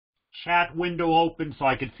chat window open so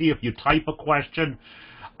I can see if you type a question.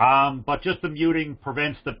 But just the muting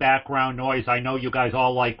prevents the background noise. I know you guys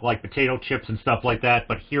all like potato chips and stuff like that,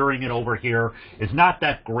 but hearing it over here is not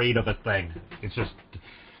that great of a thing. It just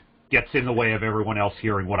gets in the way of everyone else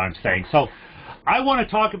hearing what I'm saying. So I want to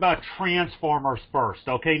talk about transformers first.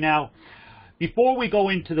 Okay, now, before we go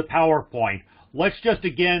into the PowerPoint, let's just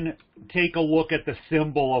again take a look at the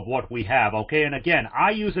symbol of what we have, okay? And again,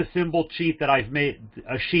 I use a symbol sheet that I've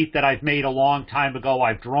made a long time ago.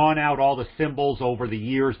 I've drawn out all the symbols over the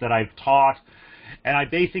years that I've taught, and I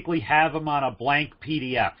basically have them on a blank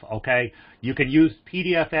PDF, okay? You can use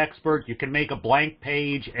PDF Expert, you can make a blank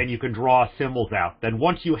page, and you can draw symbols out. Then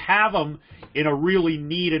once you have them in a really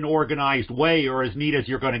neat and organized way, or as neat as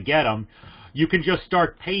you're going to get them, you can just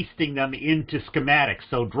start pasting them into schematics.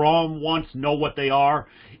 So draw them once, know what they are,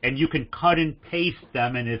 and you can cut and paste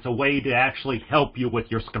them, and it's a way to actually help you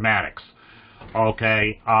with your schematics.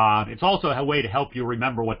 Okay, it's also a way to help you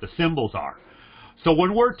remember what the symbols are. So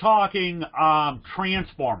when we're talking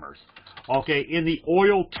transformers, okay, in the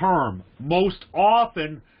oil term, most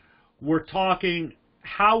often we're talking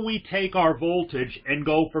how we take our voltage and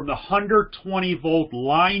go from the 120 volt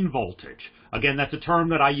line voltage, again, that's a term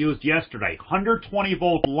that I used yesterday, 120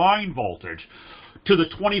 volt line voltage to the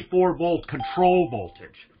 24 volt control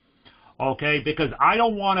voltage. Okay, because I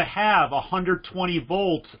don't want to have 120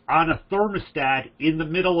 volts on a thermostat in the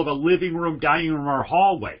middle of a living room, dining room, or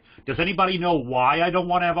hallway. Does anybody know why I don't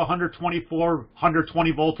want to have 120 volts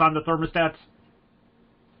on the thermostats?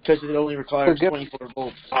 Because it only requires 24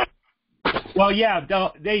 volts. Well, yeah,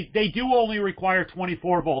 they do only require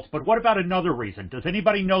 24 volts, but what about another reason? Does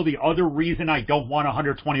anybody know the other reason I don't want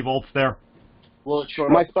 120 volts there? Well, it's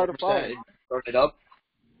short. Might start a fire. Start it up.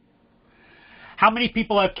 How many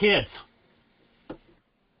people have kids?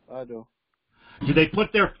 I do. Do they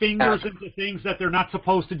put their fingers into things that they're not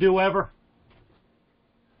supposed to do ever?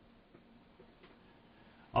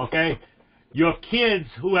 Okay, you have kids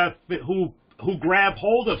who grab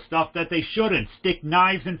hold of stuff that they shouldn't, stick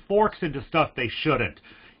knives and forks into stuff they shouldn't.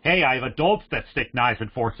 Hey, I have adults that stick knives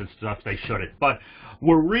and forks into stuff they shouldn't. But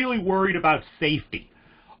we're really worried about safety.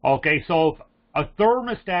 Okay, so if a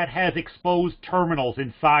thermostat has exposed terminals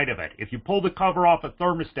inside of it, if you pull the cover off a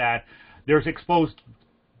thermostat, there's exposed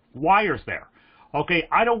wires there. Okay,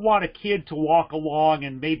 I don't want a kid to walk along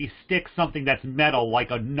and maybe stick something that's metal,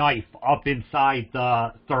 like a knife, up inside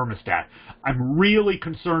the thermostat. I'm really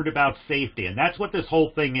concerned about safety, and that's what this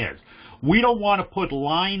whole thing is. We don't want to put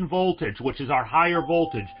line voltage, which is our higher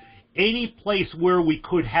voltage, any place where we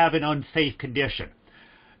could have an unsafe condition.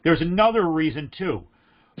 There's another reason, too.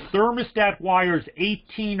 Thermostat wire's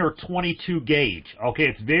 18 or 22 gauge. Okay,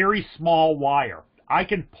 it's very small wire. I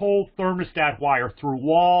can pull thermostat wire through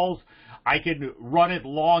walls. I can run it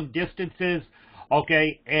long distances,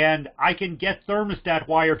 okay, and I can get thermostat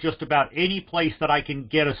wire just about any place that I can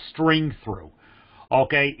get a string through,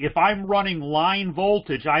 okay. If I'm running line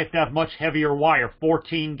voltage, I have to have much heavier wire,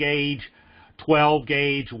 14 gauge, 12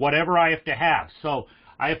 gauge, whatever I have to have. So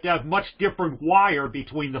I have to have much different wire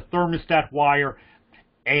between the thermostat wire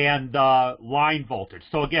and line voltage.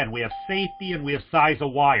 So again, we have safety and we have size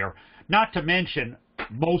of wire. Not to mention,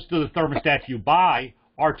 most of the thermostats you buy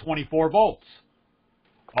are 24 volts,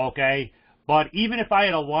 okay? But even if I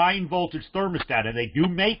had a line voltage thermostat, and they do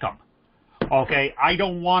make them, okay, I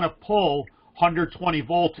don't want to pull 120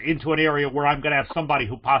 volts into an area where I'm going to have somebody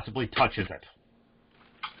who possibly touches it.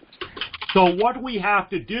 So what we have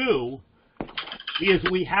to do is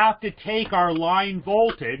we have to take our line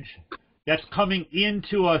voltage that's coming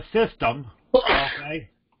into a system, okay?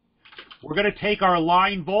 We're going to take our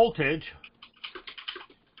line voltage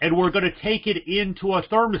and we're going to take it into a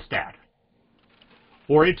thermostat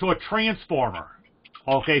or into a transformer,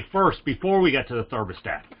 okay, first, before we get to the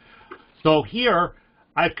thermostat. So here,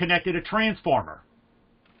 I've connected a transformer.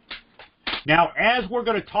 Now, as we're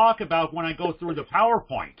going to talk about when I go through the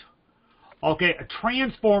PowerPoint, okay, a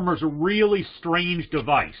transformer is a really strange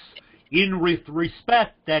device in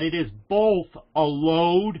respect that it is both a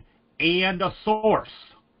load and a source.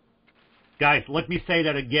 Guys, let me say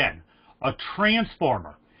that again. A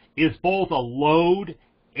transformer is both a load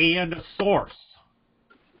and a source,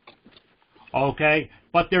 okay?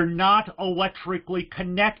 But they're not electrically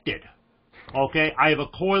connected, okay? I have a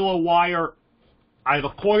coil of wire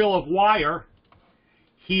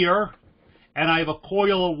here, and I have a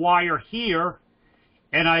coil of wire here,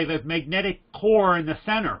 and I have a magnetic core in the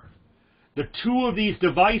center. The two of these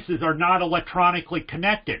devices are not electronically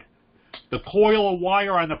connected. The coil of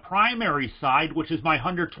wire on the primary side, which is my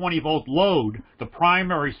 120 volt load, the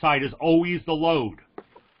primary side is always the load,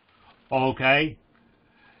 okay?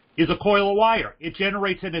 is a coil of wire. It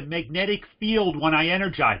generates a magnetic field when I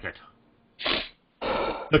energize it.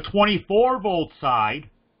 The 24-volt side,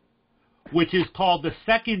 which is called the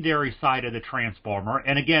secondary side of the transformer,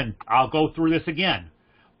 and again, I'll go through this again,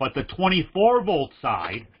 but the 24-volt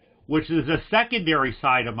side, which is the secondary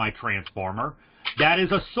side of my transformer, that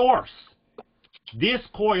is a source. This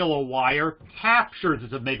coil of wire captures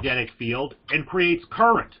the magnetic field and creates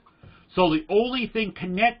current. So the only thing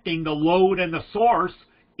connecting the load and the source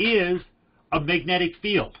is a magnetic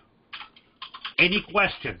field. Any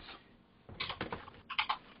questions?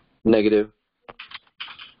 Negative.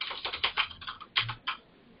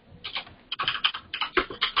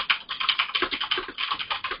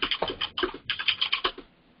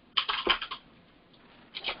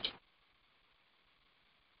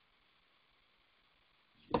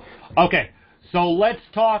 Okay, so let's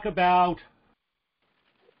talk about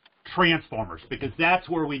transformers, because that's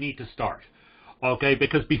where we need to start. Okay,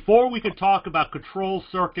 because before we can talk about control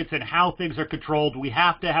circuits and how things are controlled, we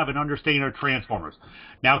have to have an understanding of transformers.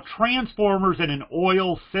 Now, transformers in an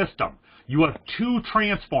oil system, you have two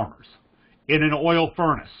transformers in an oil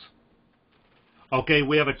furnace. Okay,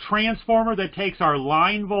 we have a transformer that takes our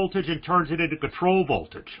line voltage and turns it into control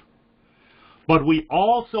voltage. But we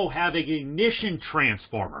also have an ignition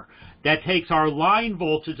transformer that takes our line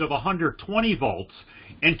voltage of 120 volts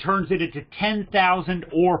and turns it into 10,000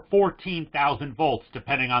 or 14,000 volts,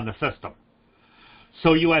 depending on the system.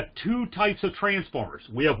 So you have two types of transformers.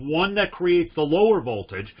 We have one that creates the lower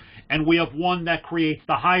voltage, and we have one that creates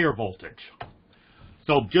the higher voltage.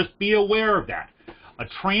 So just be aware of that. A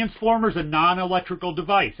transformer is a non-electrical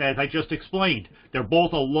device, as I just explained. They're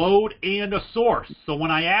both a load and a source. So when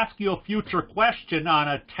I ask you a future question on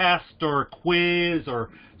a test or a quiz or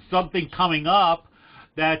something coming up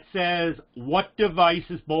that says, what device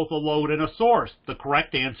is both a load and a source? The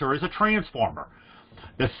correct answer is a transformer.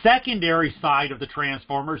 The secondary side of the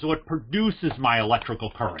transformer is what produces my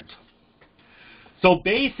electrical current. So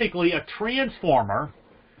basically, a transformer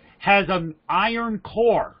has an iron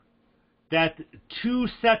core that two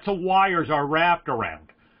sets of wires are wrapped around.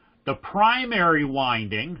 The primary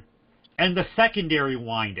winding and the secondary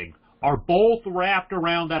winding are both wrapped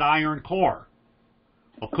around that iron core.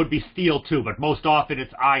 Well, it could be steel too, but most often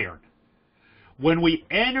it's iron. When we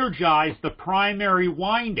energize the primary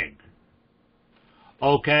winding,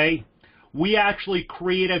 okay, we actually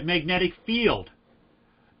create a magnetic field.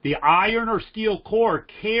 The iron or steel core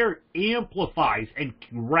amplifies and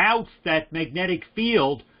routes that magnetic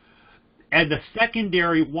field, and the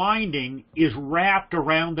secondary winding is wrapped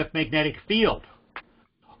around the magnetic field.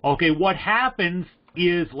 Okay, what happens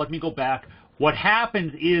is, let me go back. What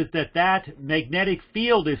happens is that magnetic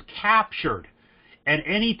field is captured. And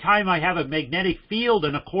anytime I have a magnetic field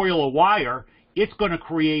in a coil of wire, it's going to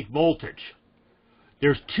create voltage.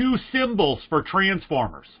 There's two symbols for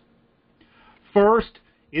transformers. First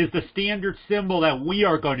is the standard symbol that we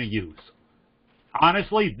are going to use.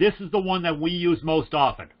 Honestly, this is the one that we use most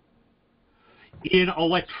often. In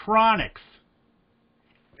electronics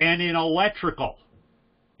and in electrical,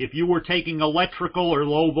 if you were taking electrical or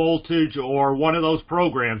low voltage or one of those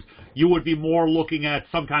programs, you would be more looking at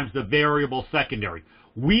sometimes the variable secondary.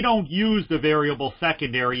 We don't use the variable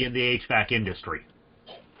secondary in the HVAC industry.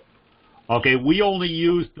 Okay, we only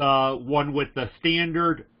use the one with the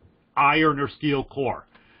standard iron or steel core.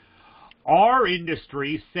 Our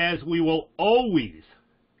industry says we will always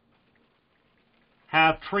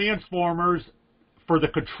have transformers for the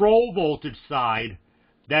control voltage side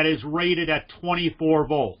that is rated at 24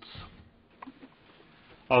 volts.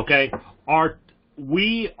 Okay,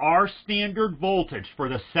 our standard voltage for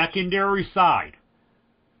the secondary side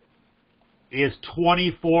is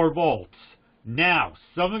 24 volts. Now,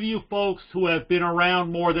 some of you folks who have been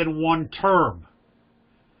around more than one term,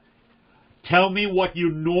 tell me what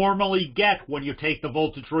you normally get when you take the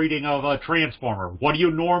voltage reading of a transformer. What do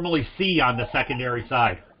you normally see on the secondary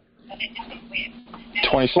side?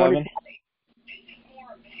 27.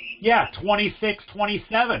 Yeah, 26,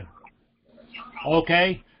 27.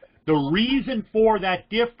 Okay? The reason for that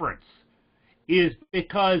difference is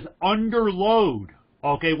because under load,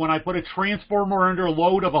 okay, when I put a transformer under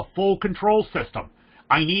load of a full control system,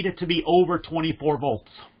 I need it to be over 24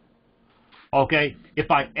 volts. Okay?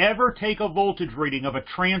 If I ever take a voltage reading of a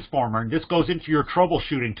transformer, and this goes into your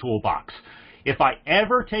troubleshooting toolbox, if I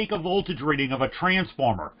ever take a voltage reading of a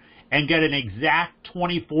transformer and get an exact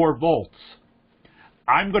 24 volts,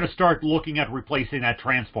 I'm going to start looking at replacing that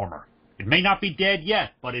transformer. It may not be dead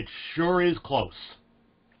yet, but it sure is close.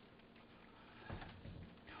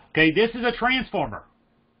 Okay, this is a transformer.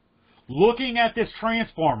 Looking at this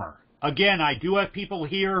transformer, Again, I do have people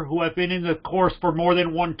here who have been in the course for more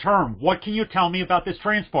than one term. What can you tell me about this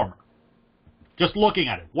transformer? Just looking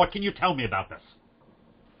at it, what can you tell me about this?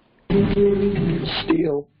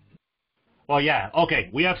 Steel. Well, yeah, okay,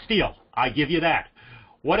 we have steel. I give you that.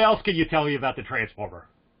 What else can you tell me about the transformer?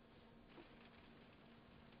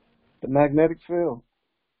 The magnetic field.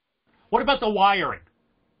 What about the wiring?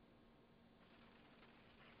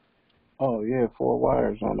 Oh yeah, 4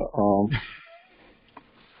 wires on the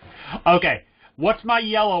Okay, what's my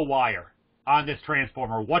yellow wire on this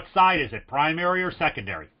transformer? What side is it, primary or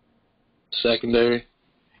secondary? Secondary.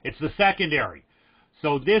 It's the secondary.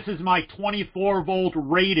 So this is my 24-volt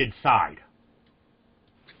rated side.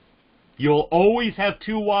 You'll always have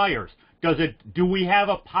 2 wires. Do we have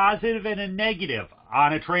a positive and a negative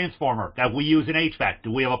on a transformer that we use in HVAC?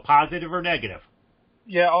 Do we have a positive or negative?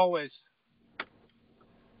 Yeah, always.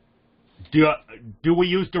 Do we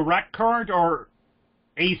use direct current or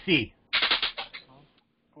AC?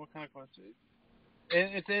 What kind of question?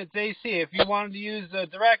 It's AC. If you wanted to use a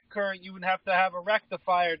direct current, you would have to have a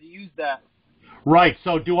rectifier to use that. Right.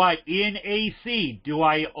 So in AC, do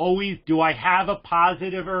I have a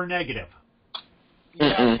positive or a negative? You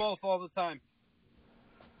have both all the time.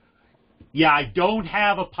 Yeah, I don't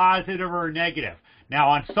have a positive or a negative. Now,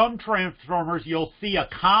 on some transformers, you'll see a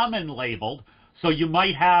common labeled, so you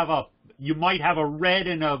might have a red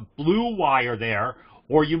and a blue wire there,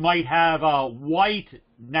 or you might have a white.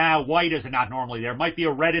 Now, white is not normally there. It might be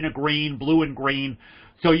a red and a green, blue and green.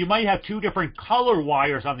 So you might have 2 different color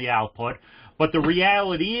wires on the output, but the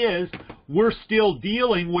reality is we're still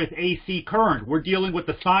dealing with AC current. We're dealing with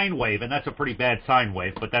the sine wave, and that's a pretty bad sine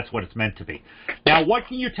wave, but that's what it's meant to be. Now, what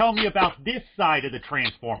can you tell me about this side of the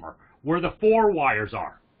transformer, where the 4 wires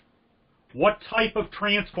are? What type of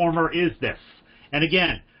transformer is this? And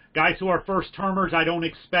again, guys who are first-termers, I don't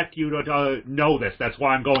expect you to know this. That's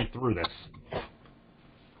why I'm going through this.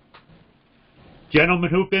 Gentlemen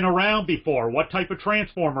who've been around before, what type of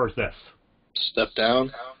transformer is this? Step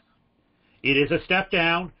down. It is a step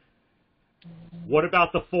down. What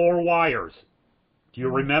about the 4 wires? Do you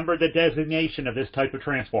remember the designation of this type of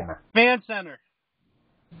transformer? Command center.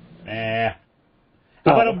 How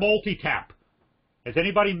about a multi-tap? Has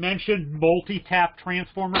anybody mentioned multi-tap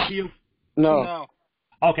transformer to you? No. No.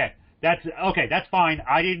 Okay, that's fine.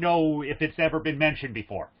 I didn't know if it's ever been mentioned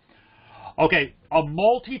before. Okay, a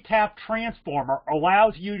multi-tap transformer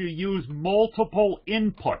allows you to use multiple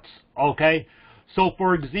inputs, okay? So,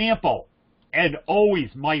 for example, and always,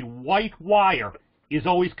 my white wire is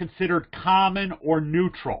always considered common or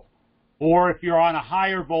neutral, or if you're on a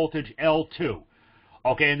higher voltage, L2.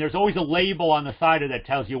 Okay, and there's always a label on the side of that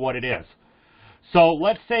tells you what it is. So,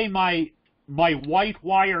 let's say my white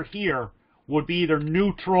wire here would be either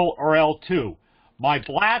neutral or L2. My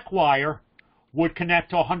black wire would connect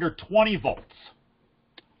to 120 volts.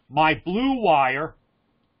 My blue wire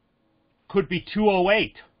could be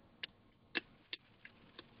 208.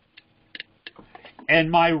 And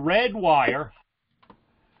my red wire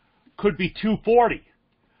could be 240.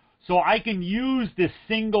 So I can use this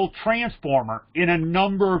single transformer in a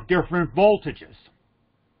number of different voltages.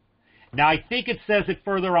 Now I think it says it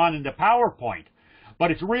further on in the PowerPoint,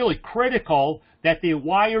 but it's really critical that the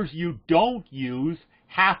wires you don't use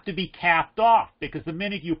have to be capped off, because the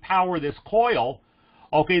minute you power this coil,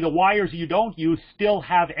 okay, the wires you don't use still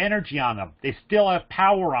have energy on them. They still have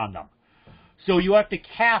power on them. So you have to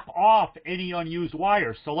cap off any unused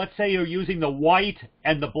wires. So let's say you're using the white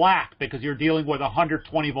and the black because you're dealing with a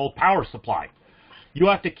 120 volt power supply. You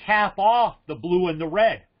have to cap off the blue and the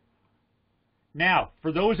red. Now,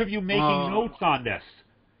 for those of you making notes on this,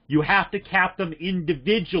 you have to cap them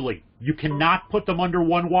individually. You cannot put them under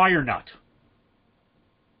one wire nut.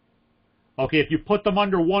 Okay, if you put them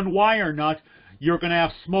under one wire nut, you're going to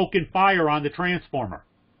have smoke and fire on the transformer.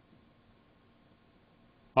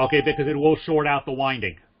 Okay, because it will short out the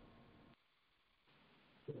winding.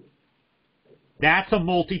 That's a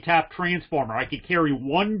multi-tap transformer. I can carry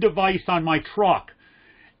one device on my truck,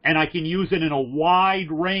 and I can use it in a wide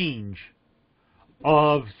range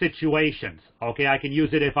of situations. Okay, I can use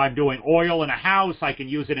it if I'm doing oil in a house. I can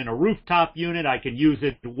use it in a rooftop unit. I can use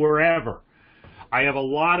it wherever. I have a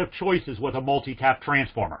lot of choices with a multi-tap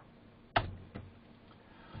transformer.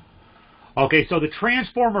 Okay, so the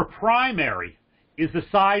transformer primary is the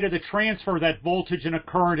side of the transfer that voltage and a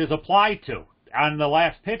current is applied to. On the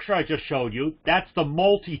last picture I just showed you, that's the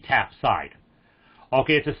multi-tap side.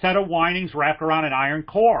 Okay, it's a set of windings wrapped around an iron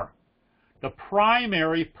core. The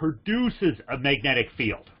primary produces a magnetic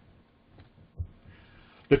field.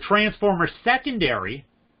 The transformer secondary,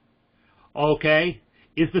 okay,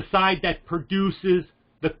 is the side that produces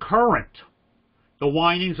the current. The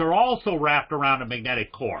windings are also wrapped around a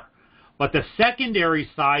magnetic core. But the secondary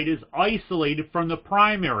side is isolated from the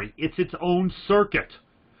primary. It's its own circuit.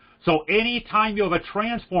 So anytime you have a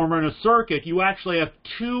transformer in a circuit, you actually have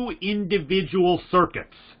two individual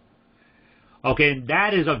circuits. Okay, and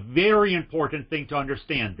that is a very important thing to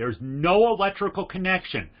understand. There's no electrical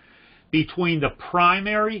connection between the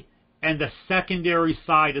primary and the secondary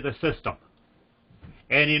side of the system.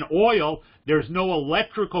 And in oil, there's no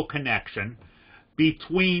electrical connection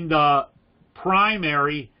between the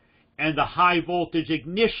primary and the high voltage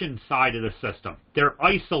ignition side of the system. They're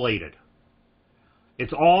isolated.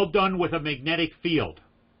 It's all done with a magnetic field.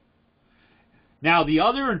 Now, the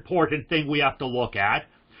other important thing we have to look at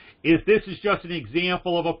is this is just an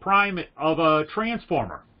example of a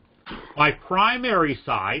transformer. My primary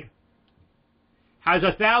side has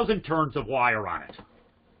 1,000 turns of wire on it.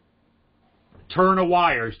 Turn of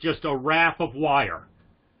wire is just a wrap of wire.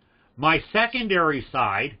 My secondary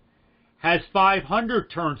side has 500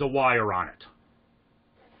 turns of wire on it.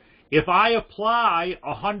 If I apply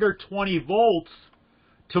 120 volts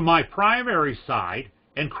to my primary side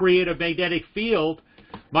and create a magnetic field,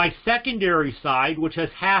 my secondary side, which has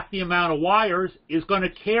half the amount of wires, is going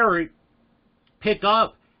to pick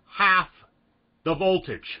up half the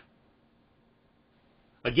voltage.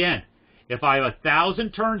 Again, if I have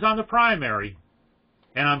 1,000 turns on the primary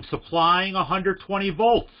and I'm supplying 120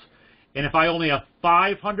 volts, and if I only have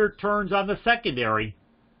 500 turns on the secondary,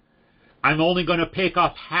 I'm only going to pick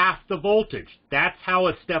up half the voltage. That's how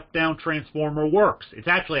a step-down transformer works. It's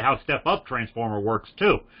actually how a step-up transformer works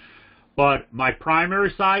too. But my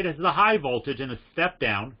primary side is the high voltage and a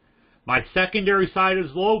step-down. My secondary side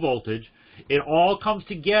is low voltage. It all comes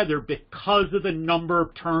together because of the number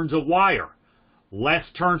of turns of wire. Less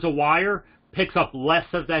turns of wire picks up less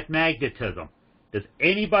of that magnetism. Does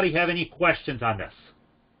anybody have any questions on this?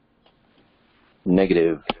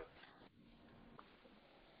 Negative.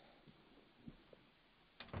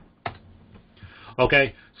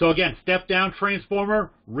 Okay, so again, step-down transformer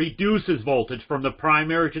reduces voltage from the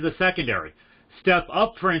primary to the secondary.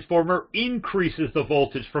 Step-up transformer increases the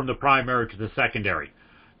voltage from the primary to the secondary.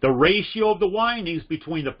 The ratio of the windings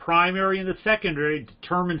between the primary and the secondary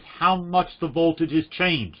determines how much the voltage is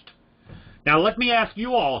changed. Now let me ask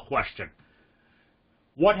you all a question.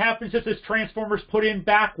 What happens if this transformer is put in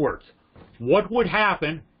backwards? What would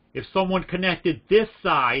happen if someone connected this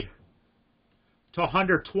side to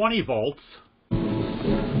 120 volts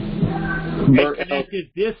and connected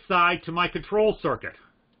this side to my control circuit?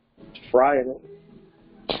 Frying it.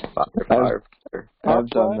 I've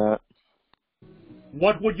done that.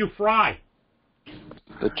 What would you fry?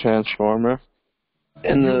 The transformer.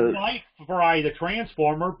 And You might fry the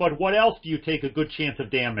transformer, but what else do you take a good chance of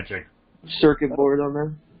damaging? circuit board on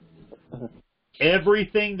there.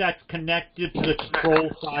 Everything that's connected to the control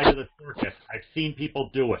side of the circuit. I've seen people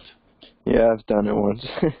do it. Yeah, I've done it once.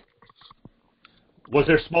 Was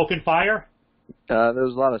there smoke and fire? There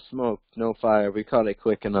was a lot of smoke, no fire. We caught it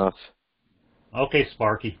quick enough. Okay,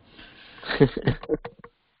 Sparky.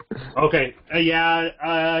 Okay,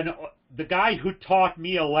 the guy who taught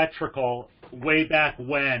me electrical way back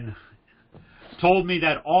when told me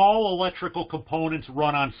that all electrical components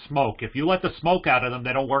run on smoke. If you let the smoke out of them,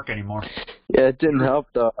 they don't work anymore. Yeah, it didn't help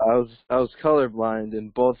though. I was colorblind,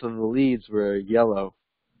 and both of the leads were yellow.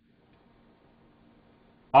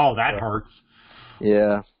 Oh, that hurts.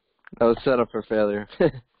 Yeah, I was set up for failure.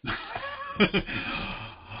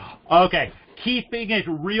 Okay, keeping it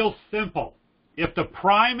real simple. If the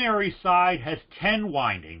primary side has 10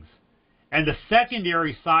 windings and the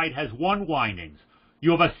secondary side has 1 windings,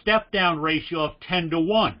 you have a step-down ratio of 10 to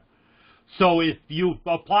 1. So if you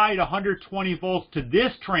applied 120 volts to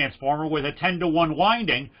this transformer with a 10 to 1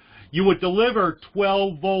 winding, you would deliver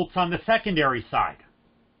 12 volts on the secondary side.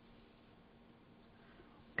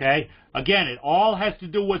 Okay? Again, it all has to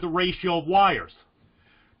do with the ratio of wires.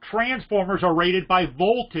 Transformers are rated by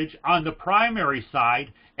voltage on the primary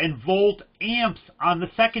side and volt amps on the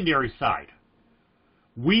secondary side.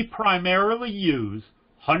 We primarily use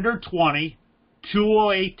 120,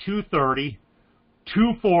 208, 230,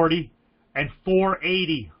 240, and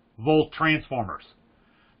 480 volt transformers.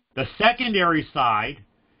 The secondary side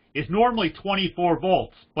is normally 24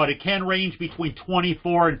 volts, but it can range between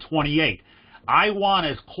 24 and 28. I want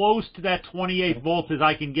as close to that 28 volts as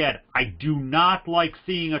I can get. I do not like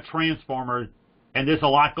seeing a transformer, and this a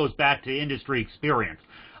lot goes back to industry experience.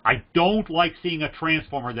 I don't like seeing a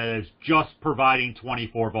transformer that is just providing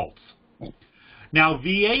 24 volts. Now,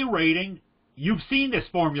 VA rating, you've seen this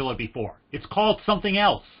formula before. It's called something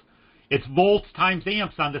else. It's volts times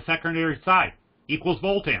amps on the secondary side equals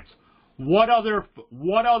volt amps. What other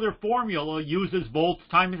formula uses volts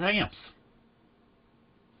times amps?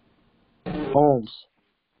 Ohms.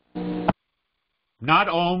 Not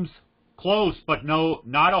ohms. Close, but no,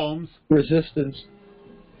 not ohms. Resistance.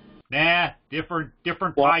 Nah, different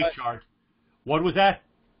pie chart. What was that?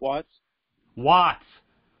 Watts. Watts.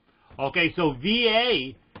 Okay, so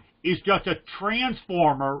VA is just a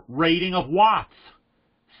transformer rating of watts.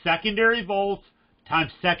 Secondary volts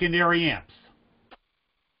times secondary amps.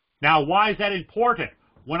 Now, why is that important?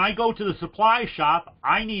 When I go to the supply shop,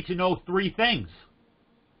 I need to know three things.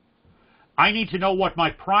 I need to know what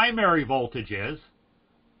my primary voltage is.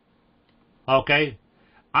 Okay?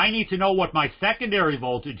 I need to know what my secondary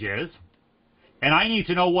voltage is. And I need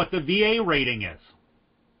to know what the VA rating is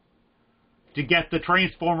to get the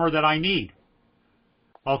transformer that I need.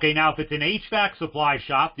 Okay, now if it's an HVAC supply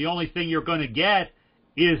shop, the only thing you're going to get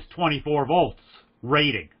is 24 volts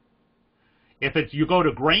rating. If it's you go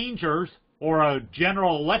to Granger's or a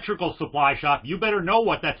general electrical supply shop, you better know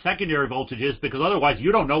what that secondary voltage is, because otherwise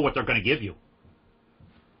you don't know what they're going to give you.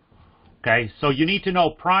 Okay, so you need to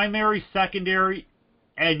know primary, secondary,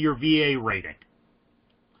 and your VA rating.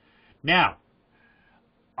 Now,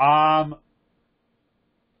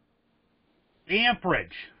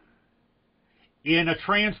 amperage in a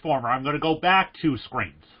transformer. I'm going to go back 3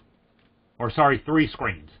 screens.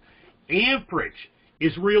 Amperage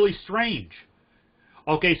is really strange.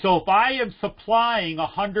 Okay, so if I am supplying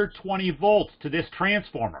 120 volts to this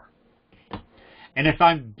transformer, and if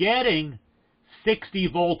I'm getting 60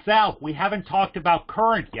 volts out, we haven't talked about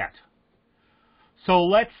current yet. So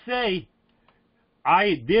let's say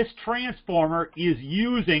this transformer is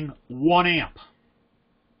using 1 amp.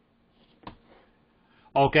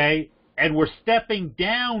 Okay, and we're stepping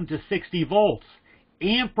down to 60 volts.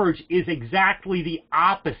 Amperage is exactly the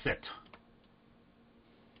opposite.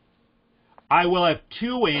 I will have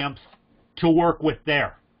 2 amps to work with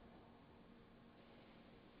there.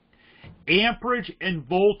 Amperage and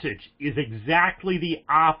voltage is exactly the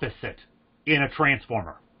opposite in a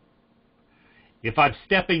transformer. If I'm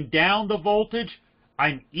stepping down the voltage,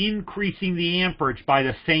 I'm increasing the amperage by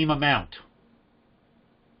the same amount.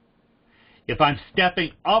 If I'm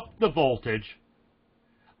stepping up the voltage,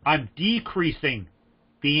 I'm decreasing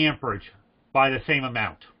the amperage by the same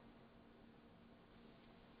amount.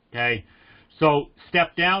 Okay, so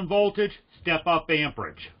step down voltage, step up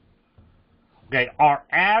amperage. Okay, our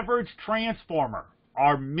average transformer,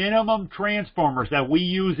 our minimum transformers that we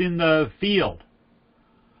use in the field,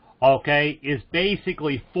 okay, is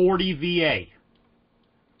basically 40 VA.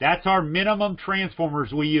 That's our minimum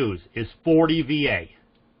transformers we use, is 40 VA.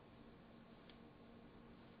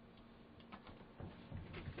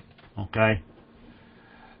 Okay?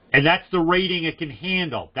 And that's the rating it can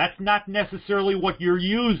handle. That's not necessarily what you're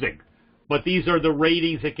using, but these are the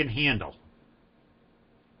ratings it can handle.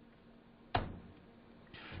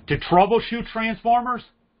 To troubleshoot transformers,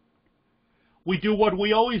 we do what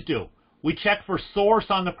we always do. We check for source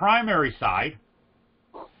on the primary side,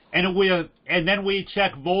 and then we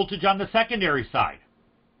check voltage on the secondary side.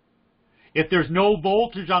 If there's no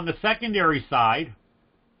voltage on the secondary side,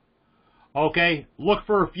 okay, look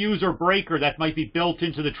for a fuse or breaker that might be built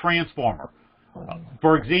into the transformer.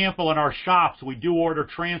 For example, in our shops, we do order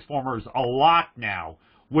transformers a lot now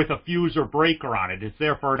with a fuse or breaker on it. It's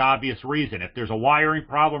there for an obvious reason. If there's a wiring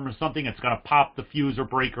problem or something, it's going to pop the fuse or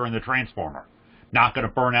breaker in the transformer. Not going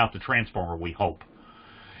to burn out the transformer, we hope.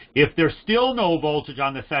 If there's still no voltage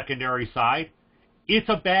on the secondary side, it's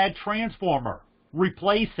a bad transformer.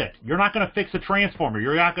 Replace it. You're not going to fix a transformer.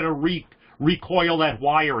 You're not going to recoil that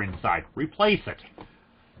wire inside. Replace it.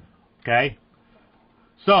 Okay?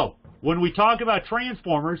 So, when we talk about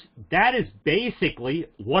transformers, that is basically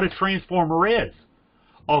what a transformer is.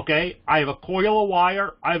 Okay? I have a coil of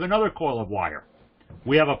wire. I have another coil of wire.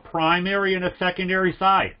 We have a primary and a secondary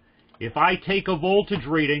side. If I take a voltage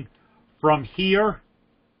reading from here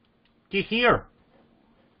to here,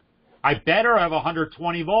 I better have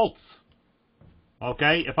 120 volts.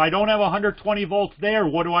 Okay? If I don't have 120 volts there,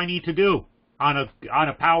 what do I need to do on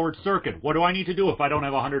a powered circuit? What do I need to do if I don't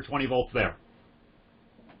have 120 volts there?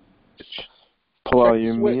 Pull out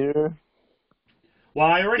your meter. Well,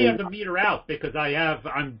 I already have the meter out because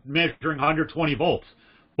I'm measuring 120 volts.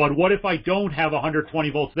 But what if I don't have 120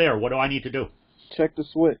 volts there? What do I need to do? Check the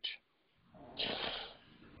switch.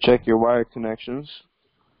 Check your wire connections.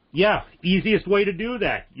 Yeah, easiest way to do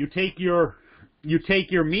that. You take your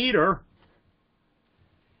meter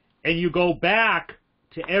and you go back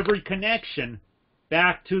to every connection,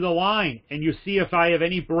 back to the line, and you see if I have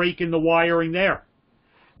any break in the wiring there.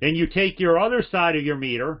 Then you take your other side of your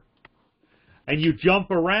meter, and you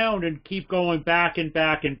jump around and keep going back and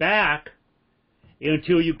back and back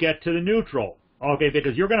until you get to the neutral. Okay,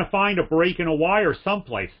 because you're going to find a break in a wire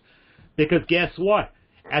someplace. Because guess what?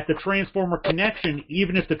 At the transformer connection,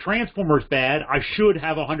 even if the transformer's bad, I should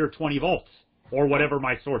have 120 volts, or whatever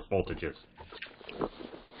my source voltage is.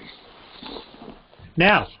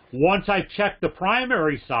 Now, once I've checked the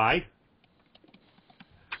primary side,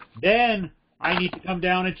 then I need to come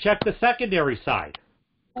down and check the secondary side.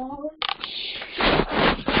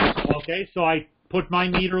 Okay, so I put my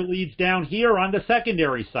meter leads down here on the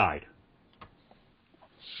secondary side.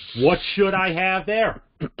 What should I have there?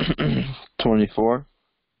 24.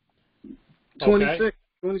 26,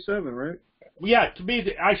 27, right? Yeah, to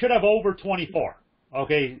me, I should have over 24.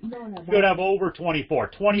 Okay, should have over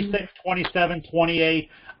 24. 26, 27, 28,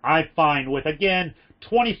 I'm fine with. Again,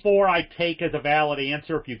 24 I take as a valid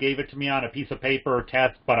answer if you gave it to me on a piece of paper or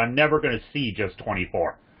test, but I'm never going to see just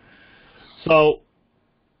 24. So,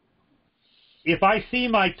 if I see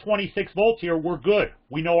my 26 volts here, we're good.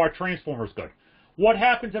 We know our transformer's good. What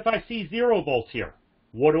happens if I see 0 volts here?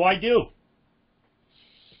 What do I do?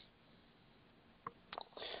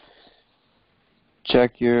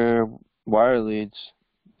 Check your wire leads.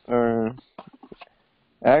 Or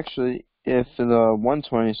actually, if the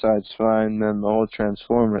 120 side's fine, then the whole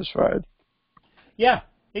transformer's fried. Yeah,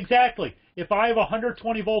 exactly. If I have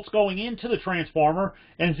 120 volts going into the transformer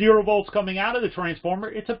and 0 volts coming out of the transformer,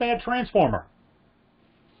 it's a bad transformer.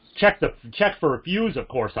 Check for a fuse, of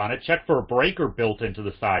course, on it. Check for a breaker built into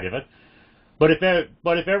the side of it. But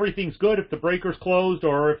if everything's good, if the breaker's closed,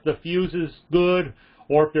 or if the fuse is good,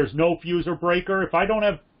 or if there's no fuse or breaker, if I don't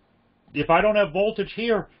have voltage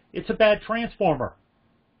here, it's a bad transformer.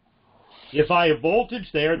 If I have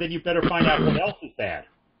voltage there, then you better find out what else is bad.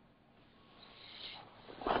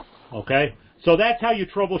 Okay? So that's how you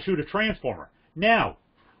troubleshoot a transformer. Now,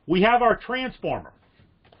 we have our transformer.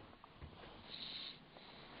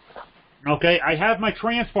 Okay, I have my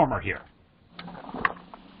transformer here.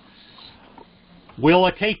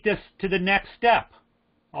 We'll take this to the next step.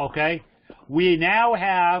 Okay? We now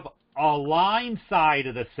have a line side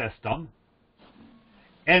of the system,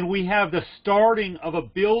 and we have the starting of a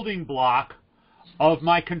building block of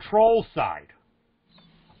my control side.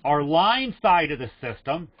 Our line side of the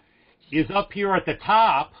system is up here at the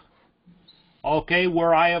top, okay,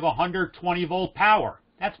 where I have 120 volt power.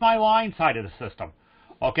 That's my line side of the system.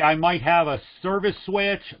 Okay, I might have a service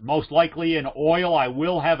switch, most likely in oil. I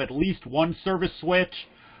will have at least one service switch.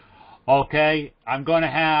 Okay, I'm going to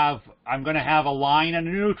have a line and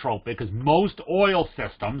a neutral, because most oil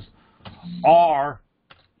systems are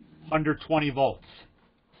 120 volts.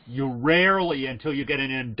 You rarely, until you get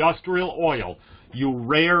an industrial oil, you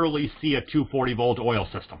rarely see a 240 volt oil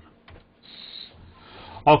system.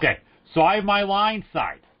 Okay, so I have my line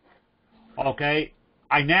side. Okay,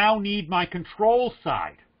 I now need my control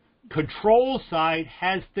side. Control side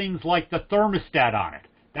has things like the thermostat on it.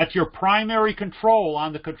 That's your primary control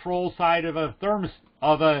on the control side of an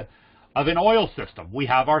oil system. We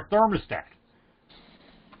have our thermostat.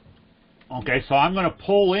 Okay, so I'm going to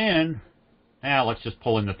pull in. Let's just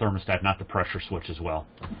pull in the thermostat, not the pressure switch as well.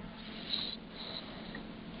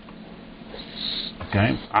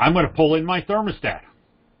 Okay, I'm going to pull in my thermostat.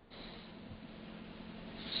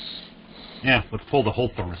 Yeah, let's pull the whole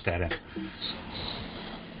thermostat in.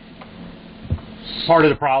 Part of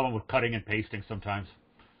the problem with cutting and pasting sometimes.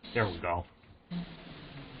 There we go.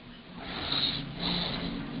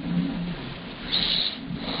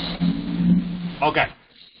 Okay,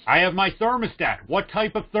 I have my thermostat. What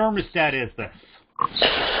type of thermostat is this?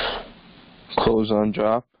 Close on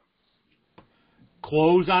drop.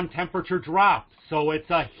 Close on temperature drop. So it's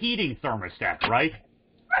a heating thermostat, right?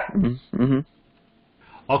 Mm-hmm.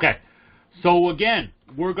 Okay. So again,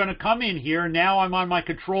 we're going to come in here. Now I'm on my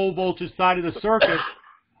control voltage side of the circuit.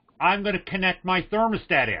 I'm going to connect my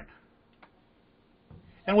thermostat in.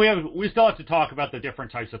 And we still have to talk about the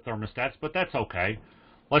different types of thermostats, but that's okay.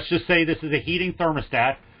 Let's just say this is a heating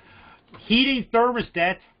thermostat. Heating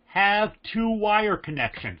thermostats have two wire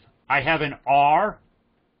connections. I have an R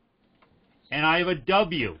and I have a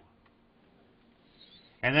W.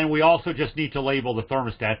 And then we also just need to label the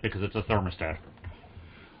thermostat because it's a thermostat.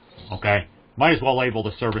 Okay, might as well label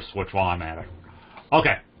the service switch while I'm at it.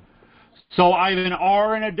 Okay, so I have an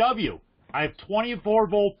R and a W. I have 24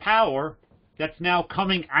 volt power that's now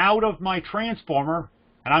coming out of my transformer,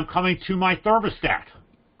 and I'm coming to my thermostat.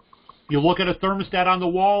 You look at a thermostat on the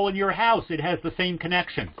wall in your house, it has the same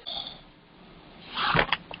connection.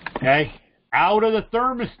 Okay, out of the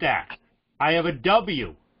thermostat, I have a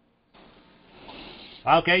W.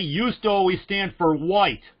 Okay, used to always stand for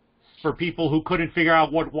white. for people who couldn't figure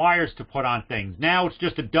out what wires to put on things. Now it's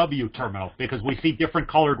just a W terminal because we see different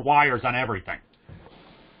colored wires on everything.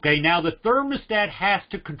 Okay, now the thermostat has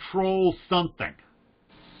to control something.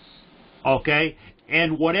 Okay,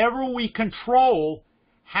 and whatever we control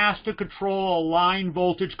has to control a line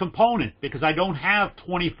voltage component because I don't have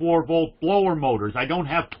 24-volt blower motors. I don't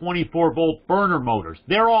have 24-volt burner motors.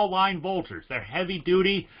 They're all line voltage. They're heavy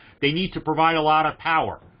duty. They need to provide a lot of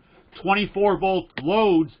power. 24-volt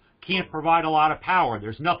loads can't provide a lot of power.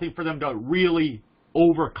 There's nothing for them to really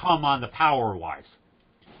overcome on the power-wise.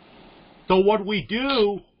 So what we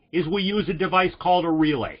do is we use a device called a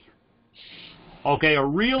relay. Okay, a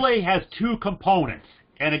relay has two components.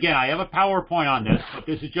 And again, I have a PowerPoint on this, but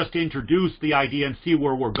this is just to introduce the idea and see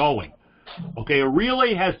where we're going. Okay, a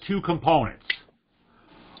relay has two components.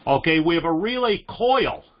 Okay, we have a relay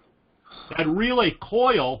coil. That relay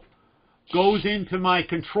coil goes into my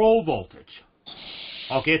control voltage.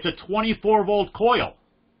 Okay, it's a 24-volt coil.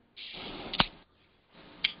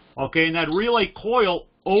 Okay, and that relay coil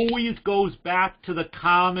always goes back to the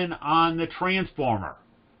common on the transformer.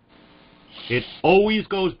 It always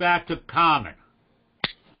goes back to common.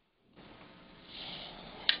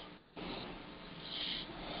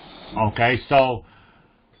 Okay, so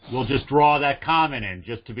we'll just draw that common in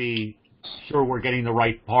just to be sure we're getting the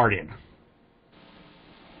right part in.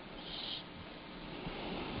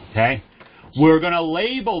 Okay, we're going to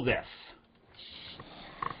label this.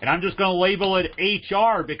 And I'm just going to label it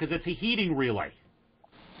HR because it's a heating relay.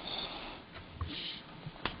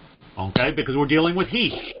 Okay, because we're dealing with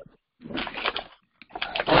heat.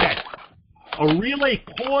 Okay, a relay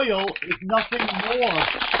coil is nothing more.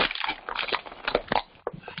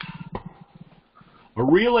 A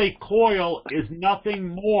relay coil is nothing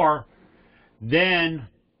more than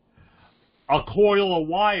a coil of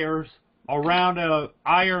wires around an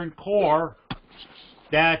iron core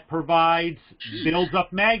that builds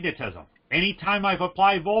up magnetism. Anytime I've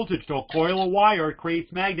applied voltage to a coil of wire, it creates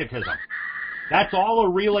magnetism. That's all a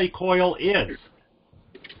relay coil is.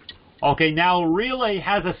 Okay, now a relay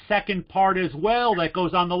has a second part as well that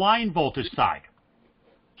goes on the line voltage side.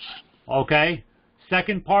 Okay,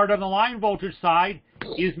 second part on the line voltage side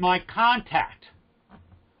is my contact.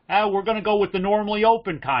 We're going to go with the normally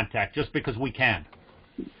open contact just because we can.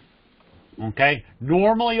 Okay,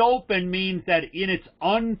 normally open means that in its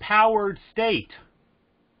unpowered state,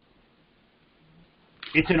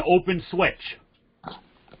 it's an open switch.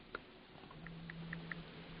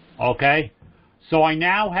 Okay, so I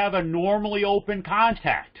now have a normally open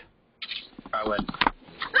contact.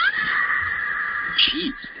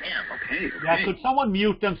 Jeez, damn, okay. Yeah, could someone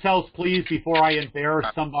mute themselves, please, before I embarrass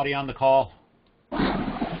somebody on the call?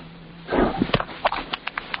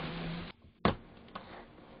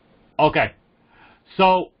 Okay,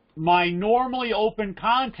 so my normally open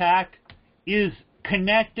contact is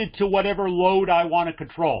connected to whatever load I want to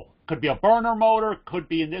control. Could be a burner motor, could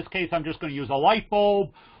be, in this case, I'm just going to use a light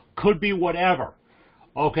bulb, could be whatever.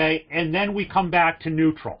 Okay, and then we come back to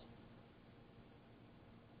neutral.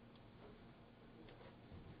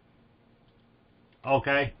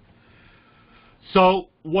 Okay, so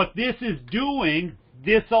what this is doing,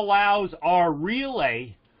 this allows our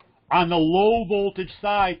relay on the low voltage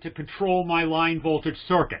side to control my line voltage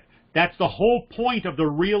circuit. That's the whole point of the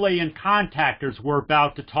relay and contactors we're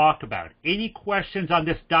about to talk about. Any questions on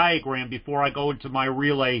this diagram before I go into my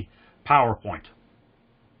relay PowerPoint?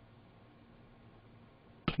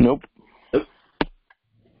 Nope.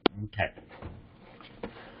 Okay.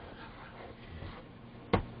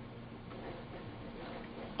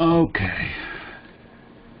 Okay.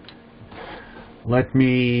 Let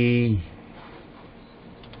me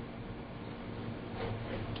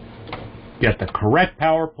get the correct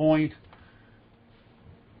PowerPoint.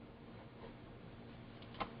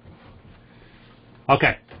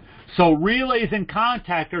 Okay. So relays and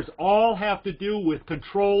contactors all have to do with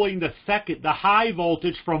controlling the high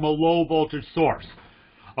voltage from a low voltage source.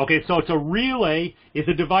 Okay, so it's a relay is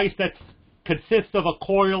a device that consists of a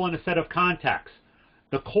coil and a set of contacts.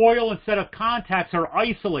 The coil and set of contacts are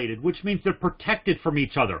isolated, which means they're protected from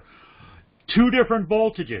each other. Two different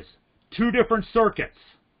voltages, two different circuits.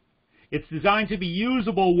 It's designed to be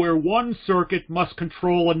usable where one circuit must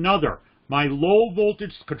control another. My low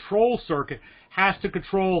voltage control circuit has to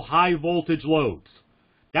control high voltage loads.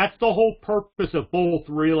 That's the whole purpose of both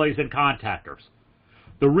relays and contactors.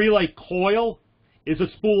 The relay coil is a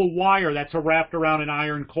spool of wire that's wrapped around an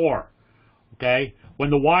iron core. Okay? When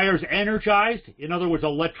the wire's energized, in other words,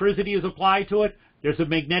 electricity is applied to it, there's a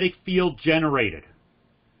magnetic field generated.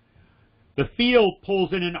 The field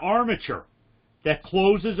pulls in an armature that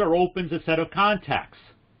closes or opens a set of contacts.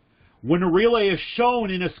 When a relay is shown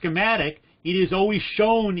in a schematic, it is always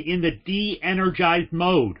shown in the de-energized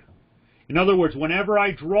mode. In other words, whenever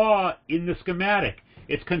I draw in the schematic,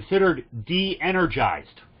 it's considered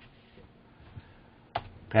de-energized.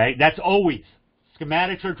 Okay, that's always.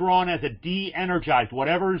 Schematics are drawn as a de-energized,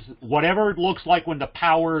 whatever it looks like when the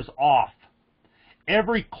power's off.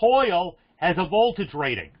 Every coil has a voltage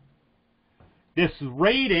rating. This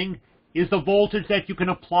rating is the voltage that you can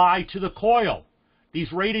apply to the coil.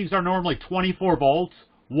 These ratings are normally 24 volts,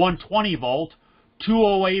 120 volt,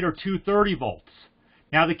 208 or 230 volts.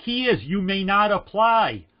 Now the key is you may not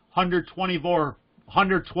apply 120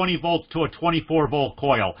 volts to a 24 volt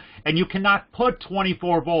coil, and you cannot put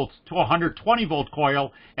 24 volts to a 120 volt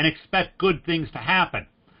coil and expect good things to happen.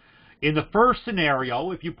 In the first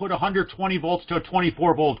scenario, if you put 120 volts to a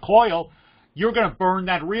 24 volt coil, you're going to burn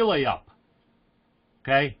that relay up.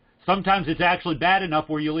 Okay? Sometimes it's actually bad enough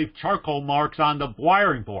where you leave charcoal marks on the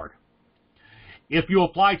wiring board. If you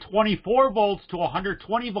apply 24 volts to a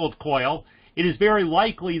 120 volt coil, it is very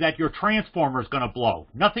likely that your transformer is going to blow.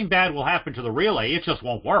 Nothing bad will happen to the relay, it just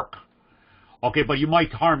won't work. Okay, but you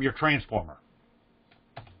might harm your transformer.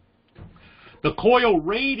 The coil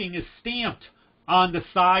rating is stamped on the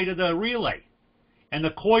side of the relay, and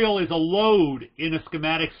the coil is a load in a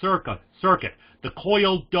schematic circuit. The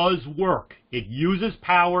coil does work. It uses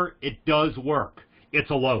power, it does work. It's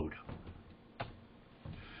a load.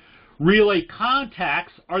 Relay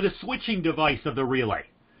contacts are the switching device of the relay.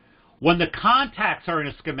 When the contacts are in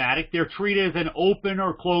a schematic, they're treated as an open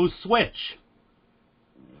or closed switch.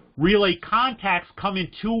 Relay contacts come in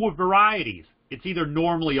two varieties. It's either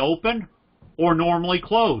normally open or normally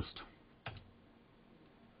closed.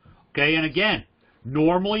 Okay, and again,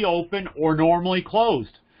 normally open or normally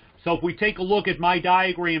closed. So if we take a look at my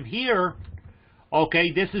diagram here,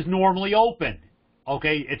 okay, this is normally open.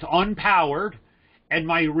 Okay, it's unpowered, and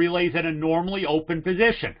my relay's in a normally open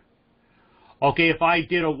position. Okay, if I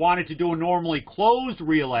wanted to do a normally closed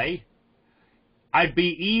relay,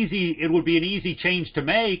 it would be an easy change to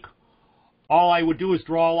make. All I would do is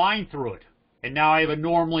draw a line through it, and now I have a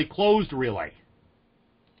normally closed relay.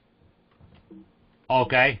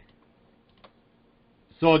 Okay.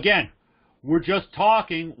 So again, we're just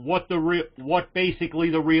talking what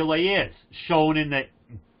basically the relay is, shown in the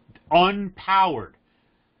unpowered.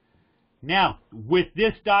 Now, with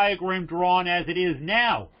this diagram drawn as it is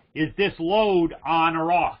now, is this load on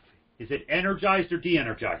or off? Is it energized or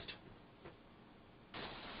de-energized?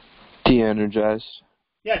 De-energized.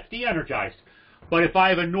 Yeah, it's de-energized. But if I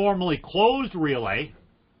have a normally closed relay,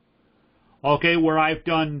 okay, where I've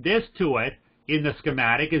done this to it in the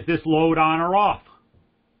schematic, is this load on or off?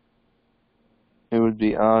 It would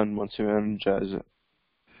be on once you energize it.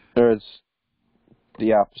 Or it's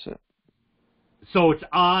the opposite. So it's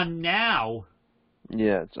on now.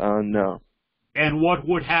 Yeah, it's on now. And what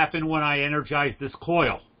would happen when I energize this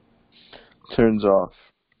coil? Turns off.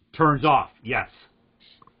 Turns off, yes.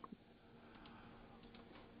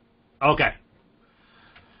 Okay.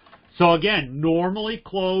 So again, normally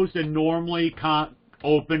closed and normally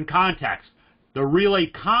open contacts. The relay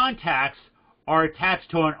contacts are attached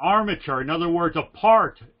to an armature. In other words, a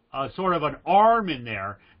part, sort of an arm in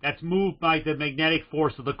there that's moved by the magnetic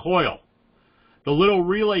force of the coil. The little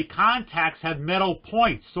relay contacts have metal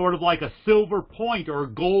points, sort of like a silver point or a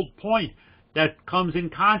gold point that comes in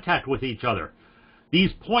contact with each other.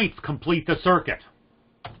 These points complete the circuit.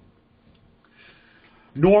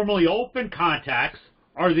 Normally open contacts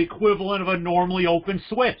are the equivalent of a normally open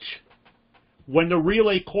switch. When the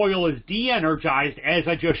relay coil is de-energized, as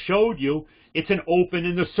I just showed you, it's an open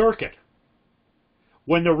in the circuit.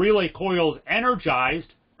 When the relay coil is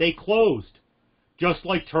energized, they closed, just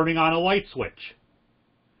like turning on a light switch.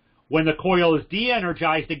 When the coil is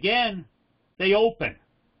de-energized again, they open.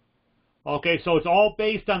 Okay, so it's all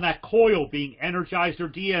based on that coil being energized or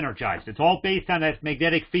de-energized. It's all based on that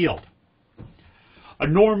magnetic field. A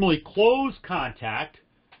normally closed contact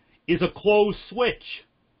is a closed switch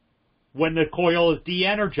when the coil is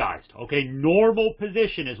de-energized. Okay, normal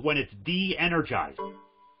position is when it's de-energized.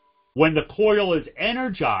 When the coil is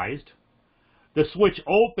energized, the switch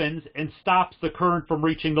opens and stops the current from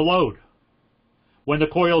reaching the load. When the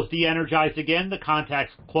coil is de-energized again, the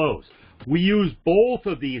contacts close. We use both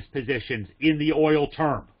of these positions in the oil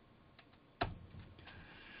term.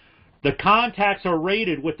 The contacts are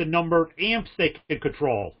rated with the number of amps they can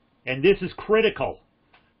control, and this is critical.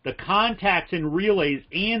 The contacts in relays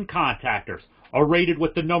and contactors are rated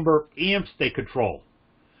with the number of amps they control.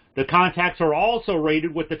 The contacts are also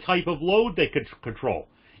rated with the type of load they could control.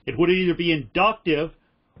 It would either be inductive,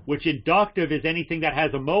 which inductive is anything that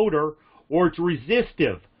has a motor, or it's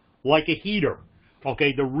resistive, like a heater.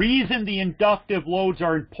 Okay, the reason the inductive loads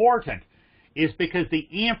are important is because the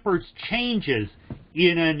amperage changes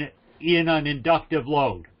in an inductive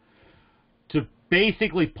load. To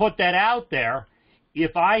basically put that out there,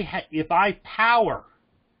 if I power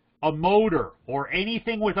a motor or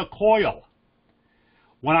anything with a coil,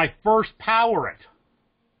 when I first power it,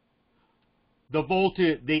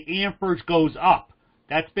 the amperage goes up.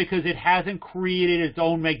 That's because it hasn't created its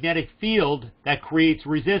own magnetic field that creates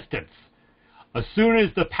resistance. As soon as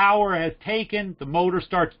the power has taken, the motor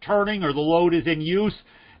starts turning or the load is in use,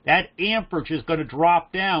 that amperage is going to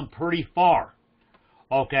drop down pretty far.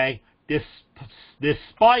 Okay, this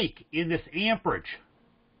spike in this amperage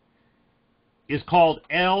is called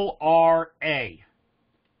LRA.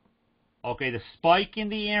 Okay, the spike in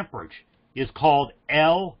the amperage is called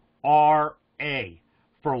LRA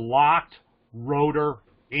for locked rotor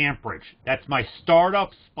amperage. That's my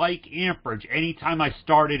startup spike amperage anytime I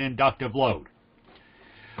start an inductive load.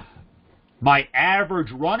 My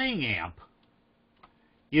average running amp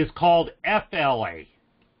is called FLA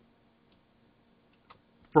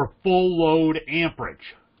for full load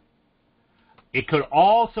amperage. It could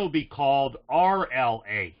also be called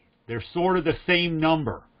RLA. They're sort of the same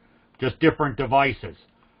number, just different devices,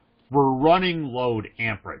 for running load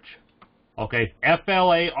amperage. Okay,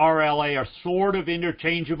 FLA, RLA are sort of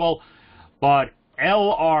interchangeable, but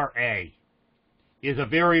LRA is a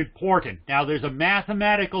very important. Now, there's a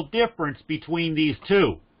mathematical difference between these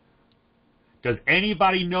two. Does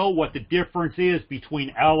anybody know what the difference is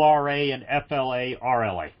between LRA and FLA,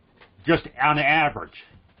 RLA? Just on average.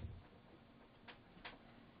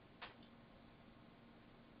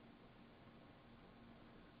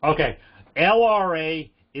 Okay, LRA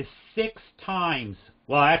is 6 times,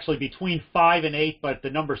 well, actually between 5 and 8, but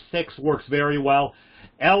the number 6 works very well.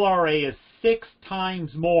 LRA is 6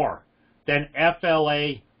 times more than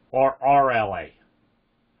FLA or RLA.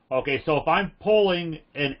 Okay, so if I'm pulling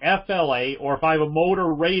an FLA, or if I have a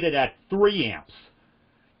motor rated at 3 amps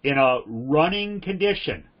in a running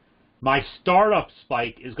condition, my startup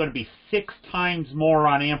spike is going to be 6 times more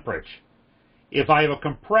on amperage. If I have a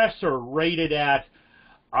compressor rated at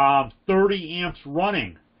 30 amps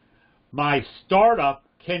running, my startup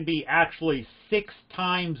can be actually 6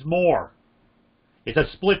 times more. It's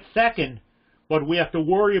a split second, but we have to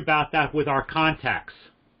worry about that with our contacts.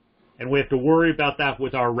 And we have to worry about that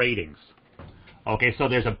with our ratings. Okay, so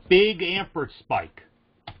there's a big amperage spike.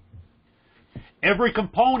 Every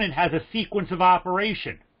component has a sequence of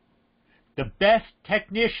operation. The best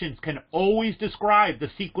technicians can always describe the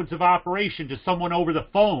sequence of operation to someone over the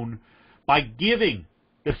phone by giving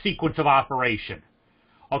the sequence of operation.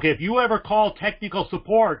 Okay, if you ever call technical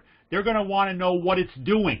support, they're going to want to know what it's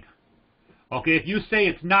doing. Okay, if you say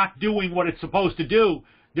it's not doing what it's supposed to do,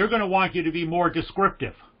 they're going to want you to be more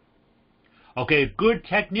descriptive. Okay, a good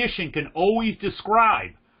technician can always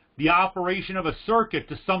describe the operation of a circuit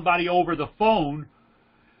to somebody over the phone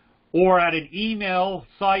or at an email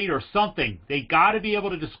site or something. They got to be able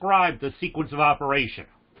to describe the sequence of operation.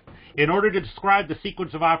 In order to describe the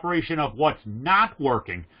sequence of operation of what's not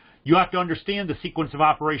working, you have to understand the sequence of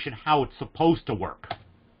operation, how it's supposed to work.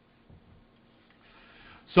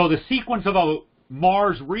 So the sequence of a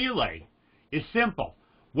Mars relay is simple.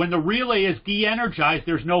 When the relay is de-energized,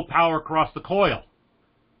 there's no power across the coil.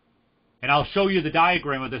 And I'll show you the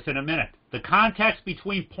diagram of this in a minute. The contacts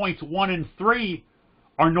between points 1 and 3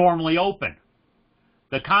 are normally open.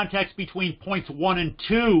 The contacts between points 1 and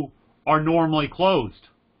 2 are normally closed.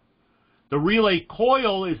 The relay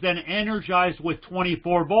coil is then energized with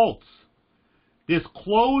 24 volts. This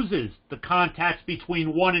closes the contacts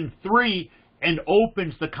between 1 and 3 and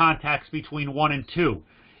opens the contacts between 1 and 2.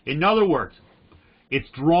 In other words, it's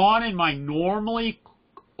drawn in my normally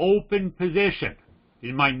open position.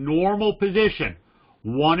 In my normal position,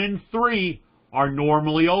 1 and 3 are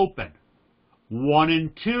normally open. 1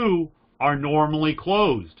 and 2 are normally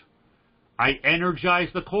closed. I energize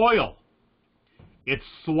the coil. It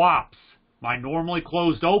swaps. My normally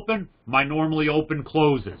closed open, my normally open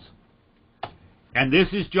closes. And this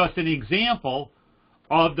is just an example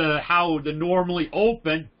of how the normally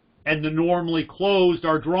open and the normally closed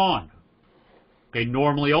are drawn. Okay,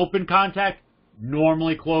 normally open contact,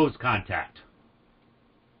 normally closed contact.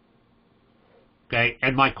 Okay,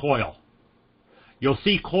 and my coil. You'll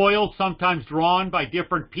see coils sometimes drawn by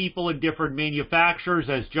different people and different manufacturers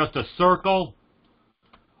as just a circle,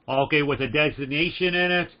 okay, with a designation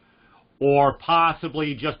in it, or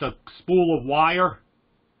possibly just a spool of wire.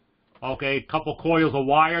 Okay, a couple coils of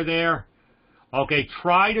wire there. Okay,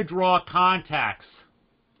 try to draw contacts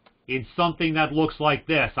in something that looks like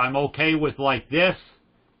this. I'm okay with like this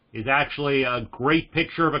is actually a great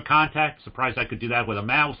picture of a contact. Surprised I could do that with a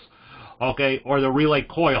mouse. Okay, or the relay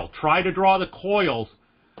coil. Try to draw the coils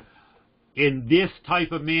in this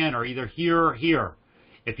type of manner, either here or here.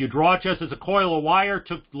 If you draw it just as a coil of wire,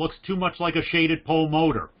 looks too much like a shaded pole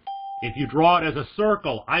motor. If you draw it as a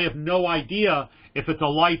circle, I have no idea if it's a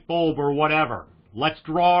light bulb or whatever. Let's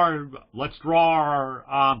draw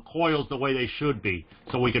our coils the way they should be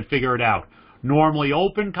so we can figure it out. Normally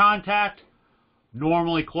open contact,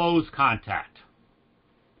 normally closed contact.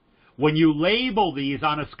 When you label these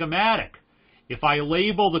on a schematic, if I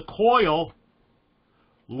label the coil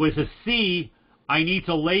with a C, I need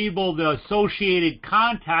to label the associated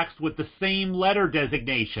contacts with the same letter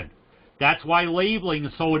designation. That's why labeling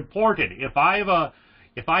is so important. If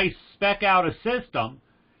I spec out a system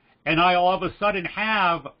and I all of a sudden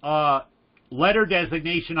have a letter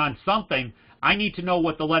designation on something, I need to know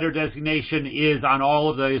what the letter designation is on all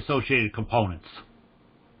of the associated components.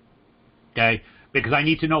 Okay? Because I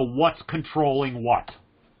need to know what's controlling what.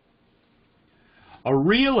 A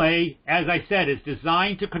relay, as I said, is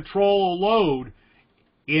designed to control a load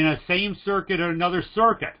in a same circuit or another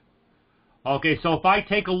circuit. Okay, so if I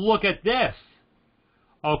take a look at this,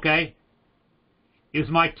 okay, is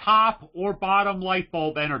my top or bottom light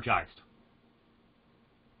bulb energized?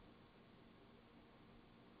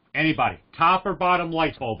 Anybody? Top or bottom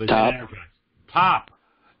light bulb, is it energized? Top.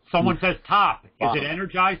 Someone says top. Is it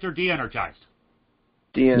energized or de-energized?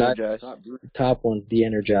 De-energized. Top one's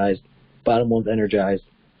de-energized. Bottom one's energized.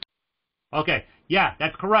 Okay, yeah,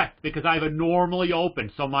 that's correct, because I have a normally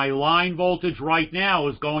open, so my line voltage right now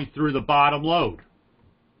is going through the bottom load.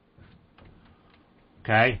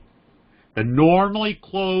 Okay? The normally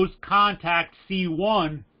closed contact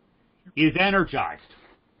C1 is energized.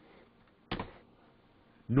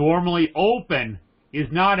 Normally open is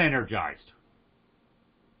not energized.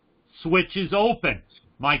 Switch is open.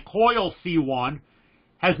 My coil C1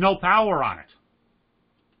 has no power on it.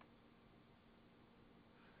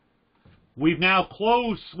 We've now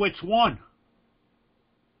closed switch 1.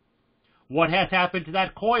 What has happened to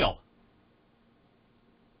that coil?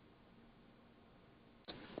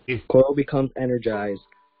 Coil becomes energized.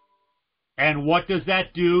 And what does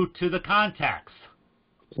that do to the contacts?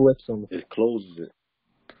 Flips them. It closes it.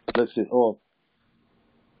 Lifts it off.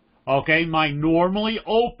 Okay, my normally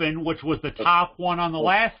open, which was the top one on the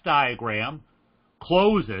last diagram,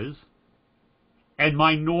 closes. And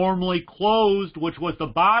my normally closed, which was the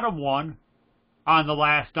bottom one on the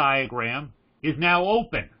last diagram, is now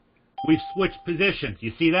open. We've switched positions.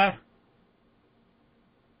 You see that?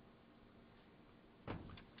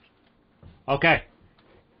 Okay.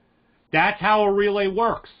 That's how a relay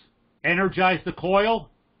works. Energize the coil,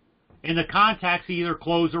 and the contacts either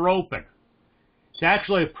close or open. It's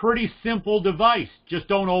actually a pretty simple device. Just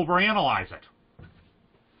don't overanalyze it.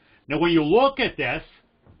 Now, when you look at this,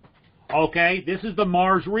 okay, this is the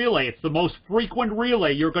Mars relay. It's the most frequent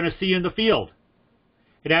relay you're going to see in the field.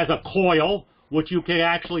 It has a coil, which you can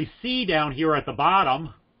actually see down here at the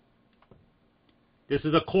bottom. This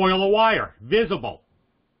is a coil of wire, visible.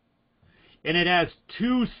 And it has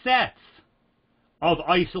 2 sets of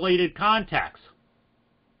isolated contacts.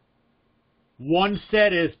 One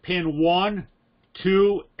set is pin 1,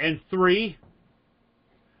 2, and 3.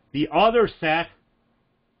 The other set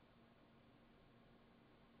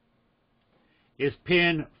is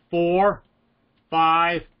pin 4,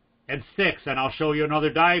 5, and 6, and I'll show you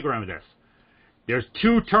another diagram of this. There's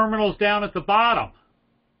 2 terminals down at the bottom,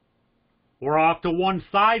 or off to one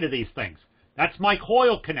side of these things. That's my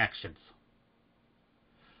coil connections.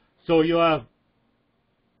 So you have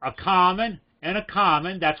a common and a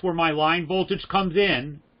common. That's where my line voltage comes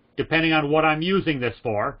in, depending on what I'm using this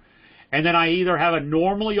for. And then I either have a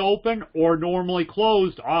normally open or normally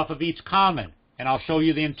closed off of each common. And I'll show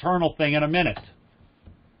you the internal thing in a minute.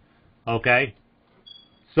 Okay?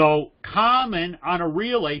 So common on a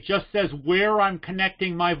relay just says where I'm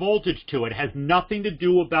connecting my voltage to. It has nothing to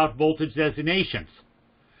do about voltage designations.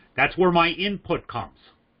 That's where my input comes.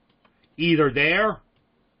 Either there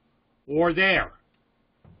or there.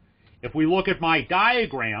 If we look at my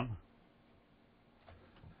diagram,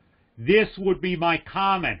 this would be my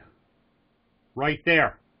common right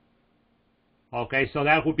there. Okay, so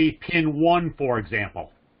that would be pin 1, for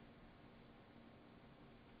example.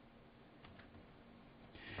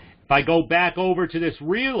 If I go back over to this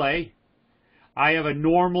relay, I have a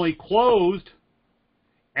normally closed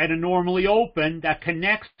and a normally open that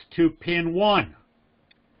connects to pin 1.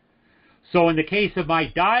 So in the case of my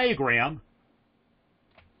diagram,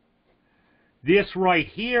 this right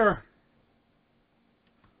here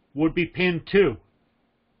would be pin 2,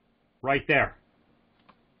 right there.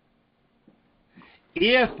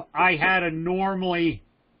 if I had a normally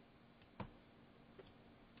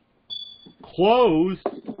closed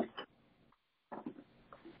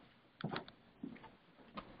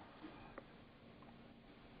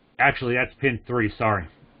actually that's pin 3, sorry.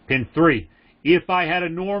 Pin 3. If I had a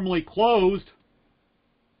normally closed,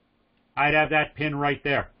 I'd have that pin right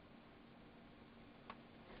there.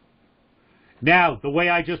 Now, the way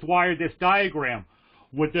I just wired this diagram,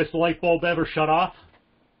 would this light bulb ever shut off?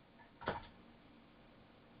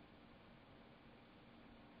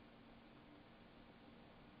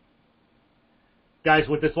 Guys,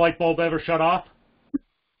 would this light bulb ever shut off?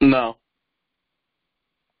 No.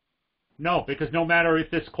 No, because no matter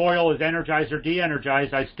if this coil is energized or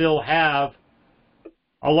de-energized, I still have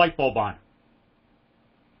a light bulb on.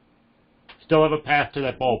 Still have a path to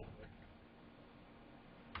that bulb.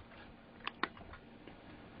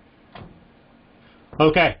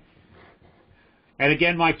 Okay. And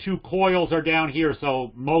again, my 2 coils are down here,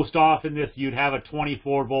 so most often you'd have a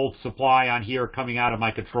 24-volt supply on here coming out of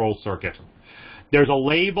my control circuit. There's a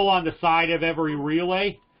label on the side of every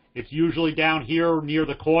relay. It's usually down here near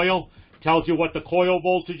the coil. Tells you what the coil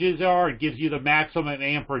voltages are and gives you the maximum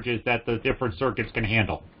amperages that the different circuits can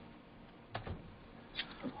handle.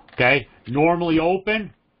 Okay, normally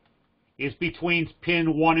open is between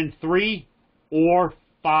pin 1 and 3 or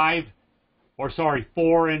 4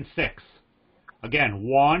 and 6. Again,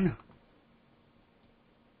 1,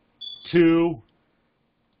 2,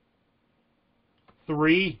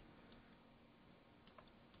 3,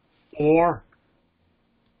 4,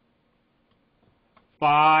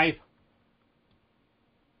 5,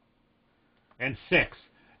 and 6.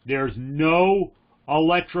 There's no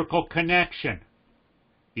electrical connection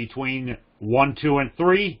between 1, 2, and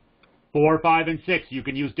 3, 4, 5, and 6. You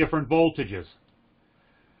can use different voltages.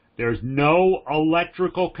 There's no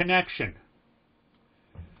electrical connection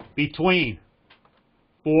between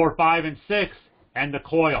 4, 5, and 6 and the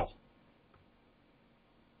coil.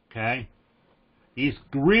 Okay? These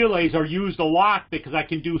relays are used a lot because I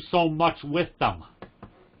can do so much with them.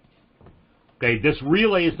 Okay, this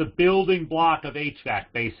relay is the building block of HVAC,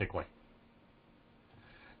 basically.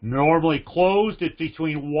 Normally closed, it's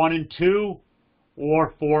between 1 and 2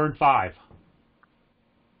 or 4 and 5.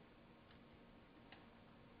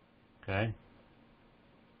 Okay.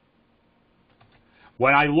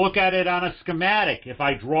 When I look at it on a schematic, if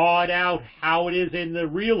I draw it out how it is in the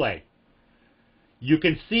relay, you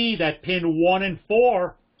can see that pin 1 and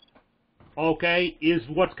 4, okay, is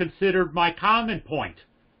what's considered my common point.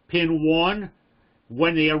 Pin 1,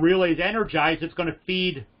 when the relay is energized, it's going to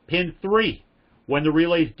feed pin 3. When the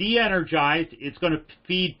relay is de-energized, it's going to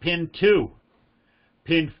feed pin 2.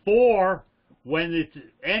 Pin 4, when it's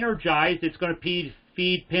energized, it's going to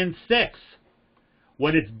feed pin 6.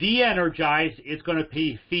 When it's de-energized, it's going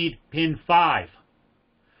to feed pin 5.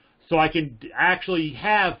 So I can actually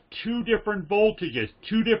have 2 different voltages,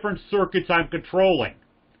 2 different circuits I'm controlling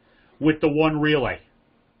with the one relay.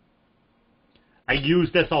 I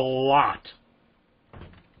use this a lot.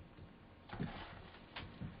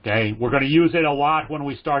 Okay, we're going to use it a lot when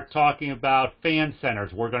we start talking about fan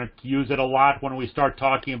centers. We're going to use it a lot when we start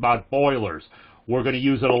talking about boilers. We're going to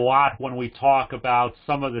use it a lot when we talk about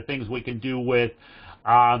some of the things we can do with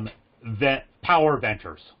power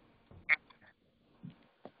venters.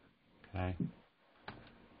 Okay.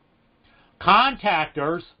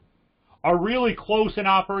 Contactors are really close in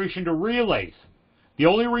operation to relays. The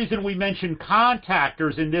only reason we mention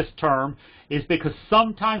contactors in this term is because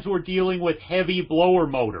sometimes we're dealing with heavy blower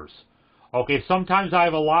motors. Okay, sometimes I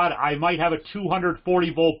might have a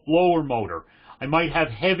 240 volt blower motor. I might have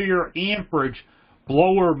heavier amperage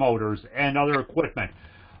blower motors and other equipment.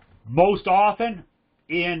 Most often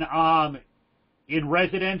in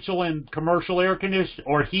residential and commercial air conditioning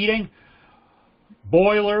or heating,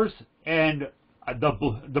 boilers and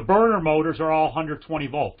the burner motors are all 120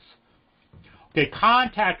 volts. Okay,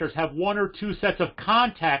 contactors have 1 or 2 sets of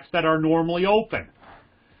contacts that are normally open.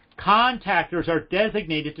 Contactors are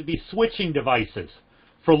designated to be switching devices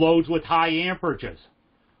for loads with high amperages.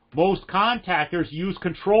 Most contactors use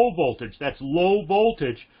control voltage, that's low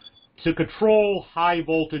voltage, to control high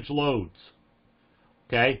voltage loads.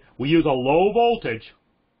 Okay, we use a low voltage,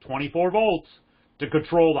 24 volts, to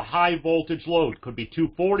control the high voltage load. Could be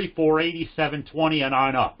 240, 480, 720, and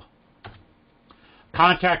on up.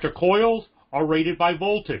 Contactor coils are rated by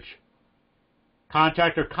voltage.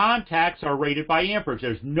 Contactor contacts are rated by amperage.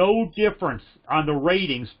 There's no difference on the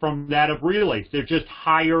ratings from that of relays. They're just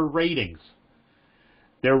higher ratings.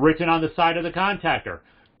 They're written on the side of the contactor.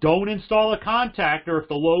 Don't install a contactor if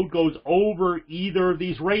the load goes over either of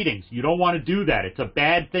these ratings. You don't want to do that. It's a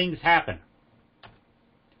bad thing to happen.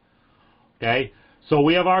 Okay? So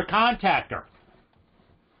we have our contactor.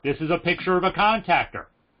 This is a picture of a contactor.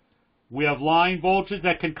 We have line voltage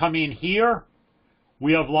that can come in here.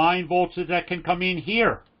 We have line voltage that can come in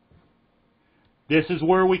here. This is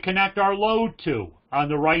where we connect our load to on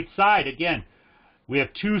the right side. Again, we have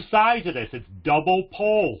two sides of this. It's double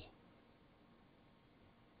pole.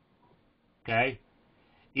 Okay?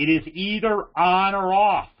 It is either on or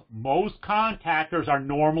off. Most contactors are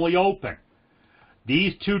normally open.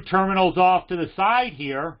 These two terminals off to the side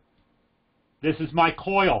here, this is my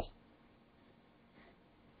coil.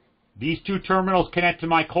 These two terminals connect to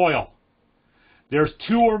my coil. There's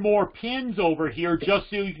two or more pins over here just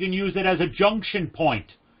so you can use it as a junction point.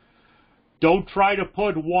 Don't try to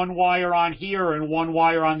put one wire on here and one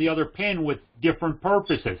wire on the other pin with different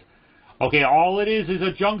purposes. Okay, all it is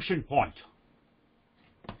a junction point.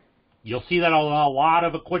 You'll see that on a lot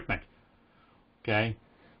of equipment. Okay?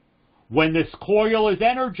 When this coil is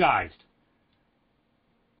energized,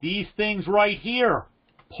 these things right here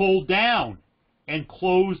pull down and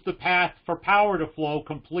close the path for power to flow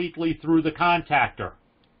completely through the contactor.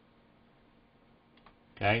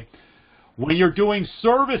 Okay? When you're doing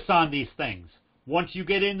service on these things, once you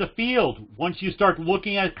get in the field, once you start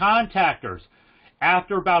looking at contactors,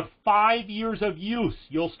 after about 5 years of use,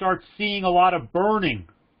 you'll start seeing a lot of burning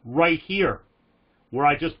right here, where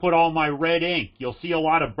I just put all my red ink. You'll see a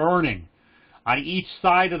lot of burning on each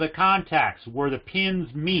side of the contacts where the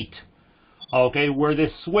pins meet. Okay, where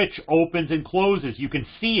this switch opens and closes, you can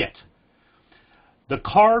see it. The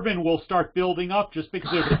carbon will start building up just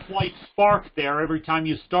because there's a slight spark there every time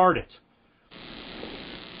you start it.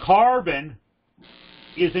 Carbon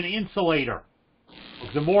is an insulator.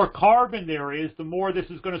 The more carbon there is, the more this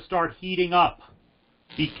is going to start heating up.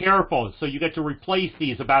 Be careful. So you get to replace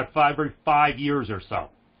these about every 5 years or so.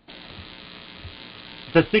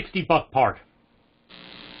 It's a $60 part.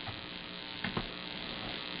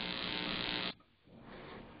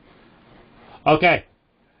 Okay.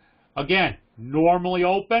 Again, normally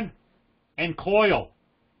open and coil.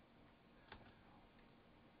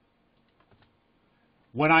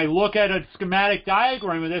 When I look at a schematic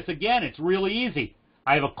diagram of this, again, it's really easy.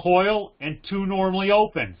 I have a coil and two normally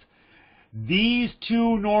opens. These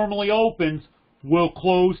two normally opens will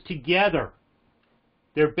close together.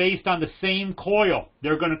 They're based on the same coil.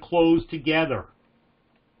 They're going to close together.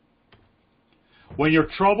 When you're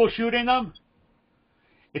troubleshooting them,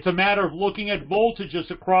 it's a matter of looking at voltages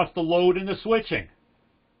across the load and the switching.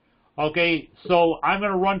 Okay, so I'm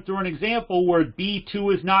going to run through an example where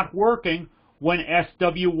B2 is not working when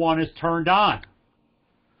SW1 is turned on.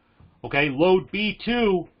 Okay, load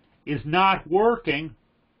B2 is not working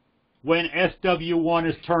when SW1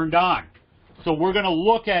 is turned on. So we're going to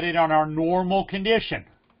look at it on our normal condition.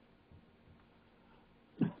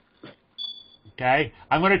 Okay,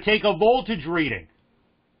 I'm going to take a voltage reading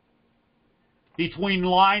between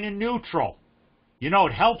line and neutral. You know,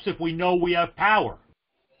 it helps if we know we have power.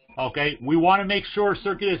 Okay, we want to make sure a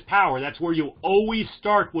circuit has power. That's where you always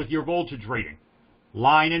start with your voltage reading,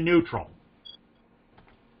 line and neutral.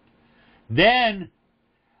 Then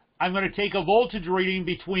I'm going to take a voltage reading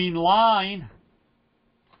between line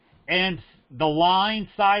and the line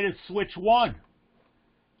side of switch 1.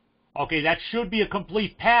 Okay, that should be a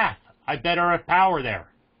complete path. I better have power there.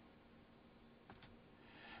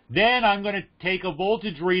 Then I'm going to take a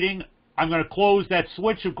voltage reading. I'm going to close that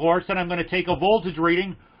switch, of course, and I'm going to take a voltage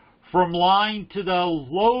reading from line to the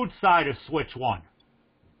load side of switch 1.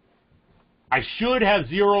 I should have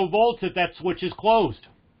 0 volts if that switch is closed.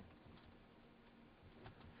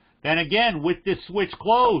 Then again, with this switch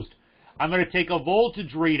closed, I'm going to take a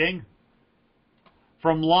voltage reading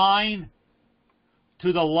from line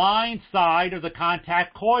to the line side of the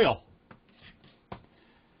contact coil.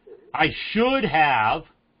 I should have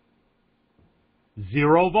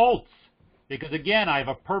 0 volts because, again, I have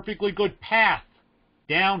a perfectly good path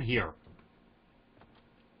down here.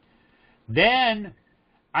 Then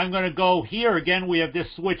I'm going to go here. Again, we have this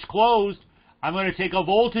switch closed. I'm going to take a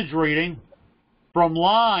voltage reading from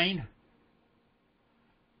line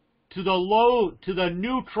to the load, to the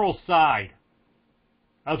neutral side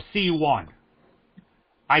of C1.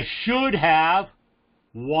 I should have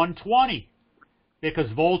 120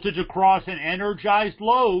 because voltage across an energized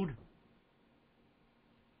load,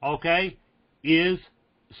 okay, is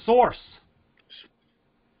source.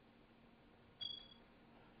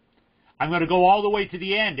 I'm going to go all the way to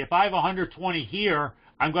the end. If I have 120 here,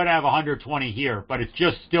 I'm going to have 120 here, but it's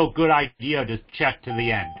just still a good idea to check to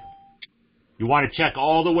the end. You want to check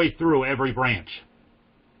all the way through every branch.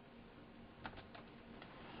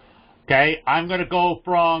 Okay, I'm going to go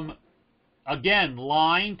from, again,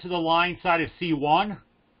 line to the line side of C1.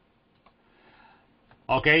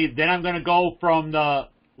 Okay, then I'm going to go from the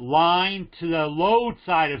line to the load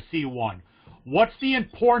side of C1. What's the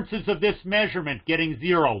importance of this measurement getting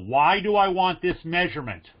 0? Why do I want this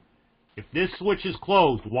measurement? If this switch is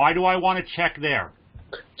closed, why do I want to check there?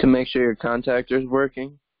 To make sure your contactor's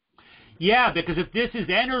working? Yeah, because if this is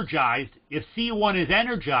energized, if C1 is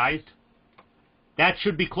energized, that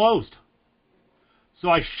should be closed. So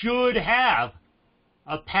I should have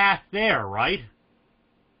a path there, right?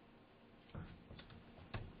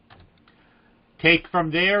 Take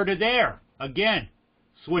from there to there. Again,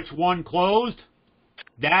 switch 1 closed.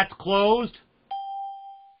 That's closed.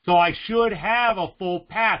 So I should have a full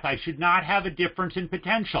path. I should not have a difference in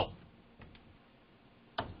potential.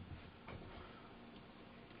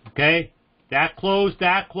 Okay, that closed,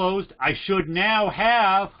 that closed. I should now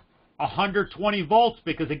have 120 volts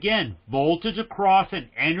because, again, voltage across an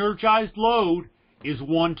energized load is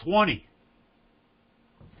 120.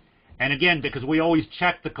 And again, because we always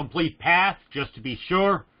check the complete path just to be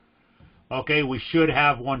sure, okay, we should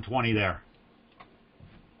have 120 there.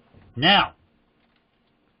 Now,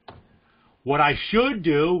 what I should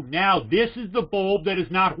do, now this is the bulb that is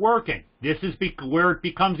not working. This is where it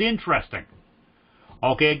becomes interesting.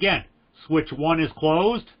 Okay, again, switch 1 is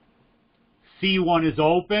closed, C1 is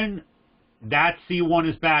open, that C1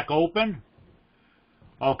 is back open.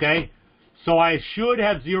 Okay, so I should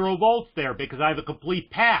have 0 volts there because I have a complete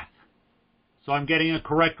path. So I'm getting a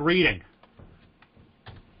correct reading.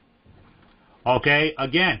 Okay,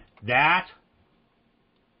 again, that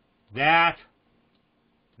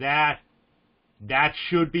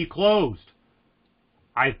should be closed.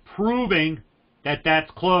 I'm proving that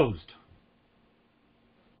that's closed.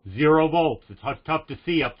 0 volts. It's tough to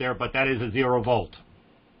see up there, but that is a 0 volt.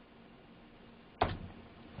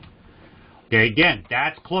 Okay, again,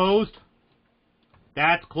 that's closed.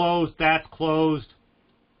 That's closed. That's closed.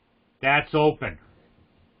 That's open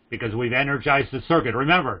because we've energized the circuit.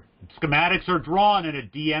 Remember, schematics are drawn in a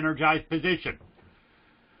de-energized position.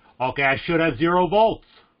 Okay, I should have 0 volts.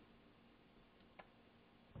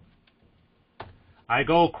 I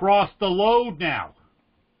go across the load now.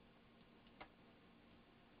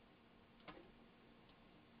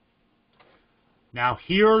 Now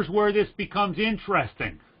here's where this becomes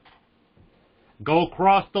interesting. Go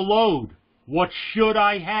across the load. What should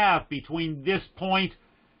I have between this point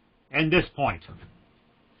and this point?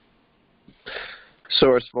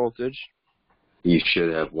 Source voltage. You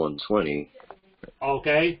should have 120.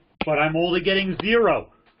 Okay, but I'm only getting 0.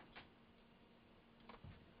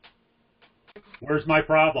 Where's my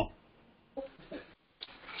problem?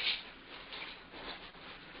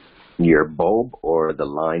 Your bulb or the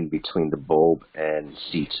line between the bulb and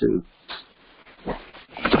C2?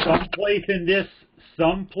 Someplace in this,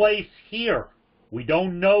 someplace here. We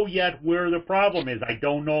don't know yet where the problem is. I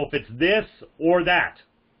don't know if it's this or that.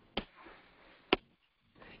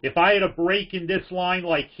 If I had a break in this line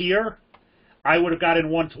like here, I would have gotten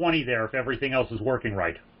 120 there if everything else is working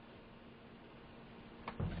right.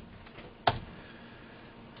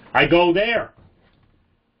 I go there.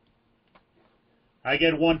 I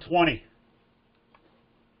get 120.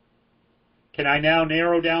 Can I now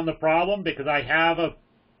narrow down the problem? Because I have a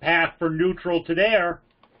path for neutral to there.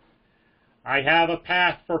 I have a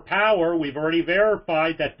path for power. We've already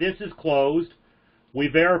verified that this is closed. We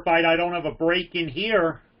verified I don't have a break in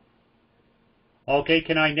here. Okay,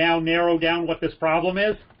 can I now narrow down what this problem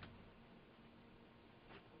is?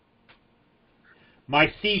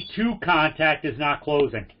 My C2 contact is not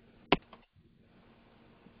closing.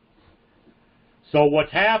 So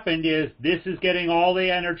what's happened is this is getting all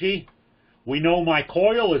the energy. We know my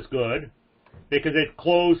coil is good because it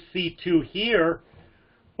closed C2 here,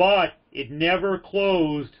 but it never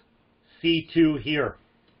closed C2 here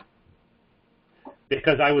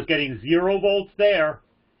because I was getting 0 volts there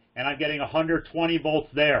and I'm getting 120 volts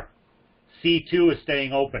there. C2 is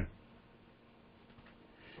staying open.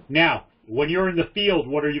 Now, when you're in the field,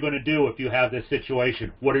 what are you going to do if you have this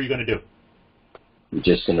situation? What are you going to do? You're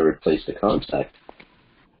just going to replace the contact.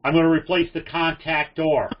 I'm going to replace the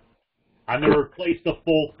contactor. I'm going to replace the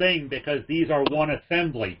full thing because these are one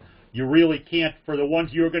assembly. You really can't, for the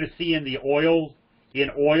ones you're going to see in the oil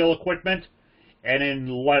equipment and in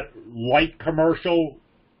light commercial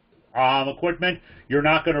equipment, you're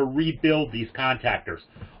not going to rebuild these contactors.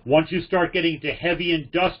 Once you start getting to heavy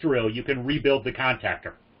industrial, you can rebuild the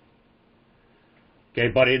contactor. Okay,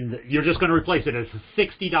 but you're just going to replace it. It's a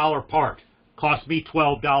 $60 part. Cost me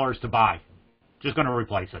 $12 to buy. Just going to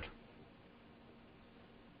replace it.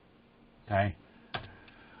 Okay.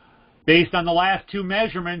 Based on the last 2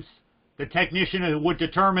 measurements, the technician would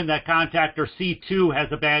determine that contactor C2 has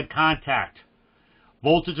a bad contact.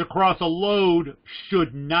 Voltage across a load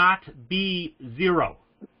should not be 0.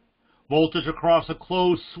 Voltage across a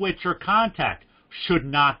closed switch or contact should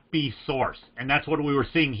not be source. And that's what we were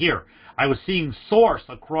seeing here. I was seeing source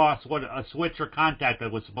across what a switch or contact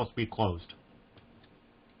that was supposed to be closed.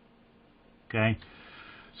 Okay?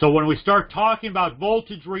 So when we start talking about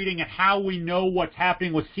voltage reading and how we know what's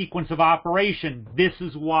happening with sequence of operation, this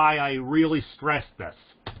is why I really stress this.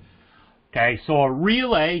 Okay, so a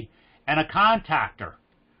relay and a contactor,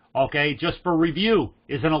 okay, just for review,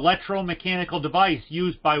 is an electromechanical device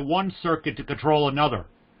used by one circuit to control another.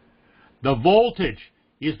 The voltage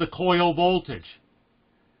is the coil voltage.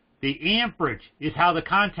 The amperage is how the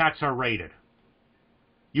contacts are rated.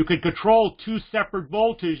 You can control 2 separate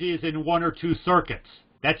voltages in 1 or 2 circuits.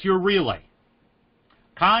 That's your relay.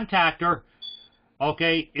 Contactor,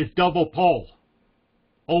 okay, is double pole,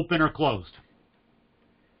 open or closed.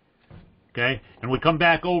 Okay, and we come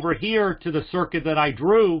back over here to the circuit that I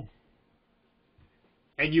drew,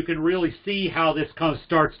 and you can really see how this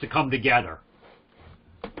starts to come together.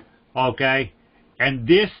 Okay, and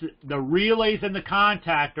the relays and the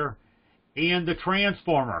contactor and the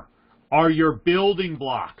transformer are your building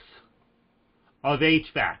blocks of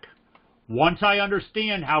HVAC. Once I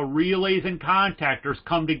understand how relays and contactors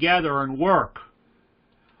come together and work,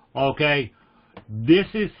 okay, this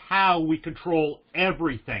is how we control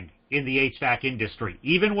everything in the HVAC industry.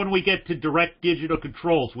 Even when we get to direct digital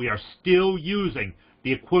controls, we are still using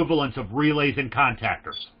the equivalents of relays and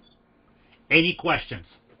contactors. Any questions?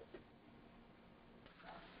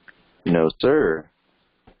 No, sir.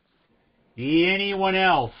 Anyone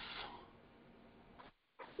else?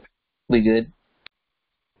 We good?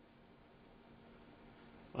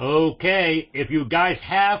 Okay, if you guys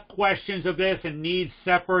have questions of this and need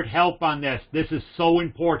separate help on this, this is so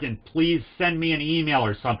important. Please send me an email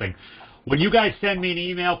or something. When you guys send me an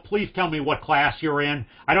email, please tell me what class you're in.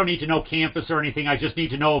 I don't need to know campus or anything. I just need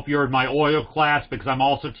to know if you're in my oil class, because I'm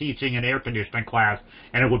also teaching an air conditioning class,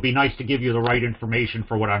 and it would be nice to give you the right information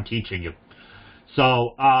for what I'm teaching you.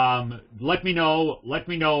 So let me know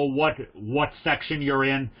what section you're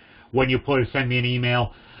in when you send me an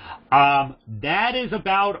email. That is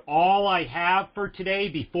about all I have for today.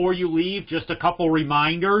 Before you leave, just a couple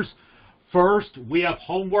reminders. First, we have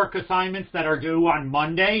homework assignments that are due on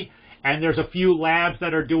Monday, and there's a few labs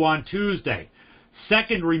that are due on Tuesday.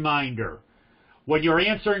 Second reminder, when you're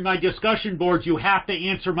answering my discussion boards, you have to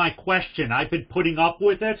answer my question. I've been putting up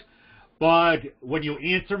with it, but when you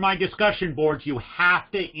answer my discussion boards, you have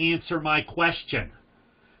to answer my question.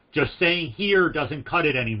 Just saying here doesn't cut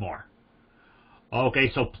it anymore.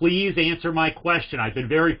 Okay, so please answer my question. I've been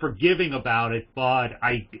very forgiving about it, but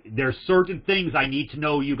there's certain things I need to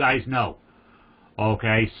know you guys know.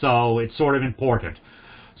 Okay, so it's sort of important.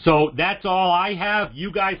 So that's all I have.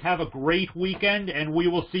 You guys have a great weekend, and we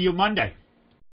will see you Monday.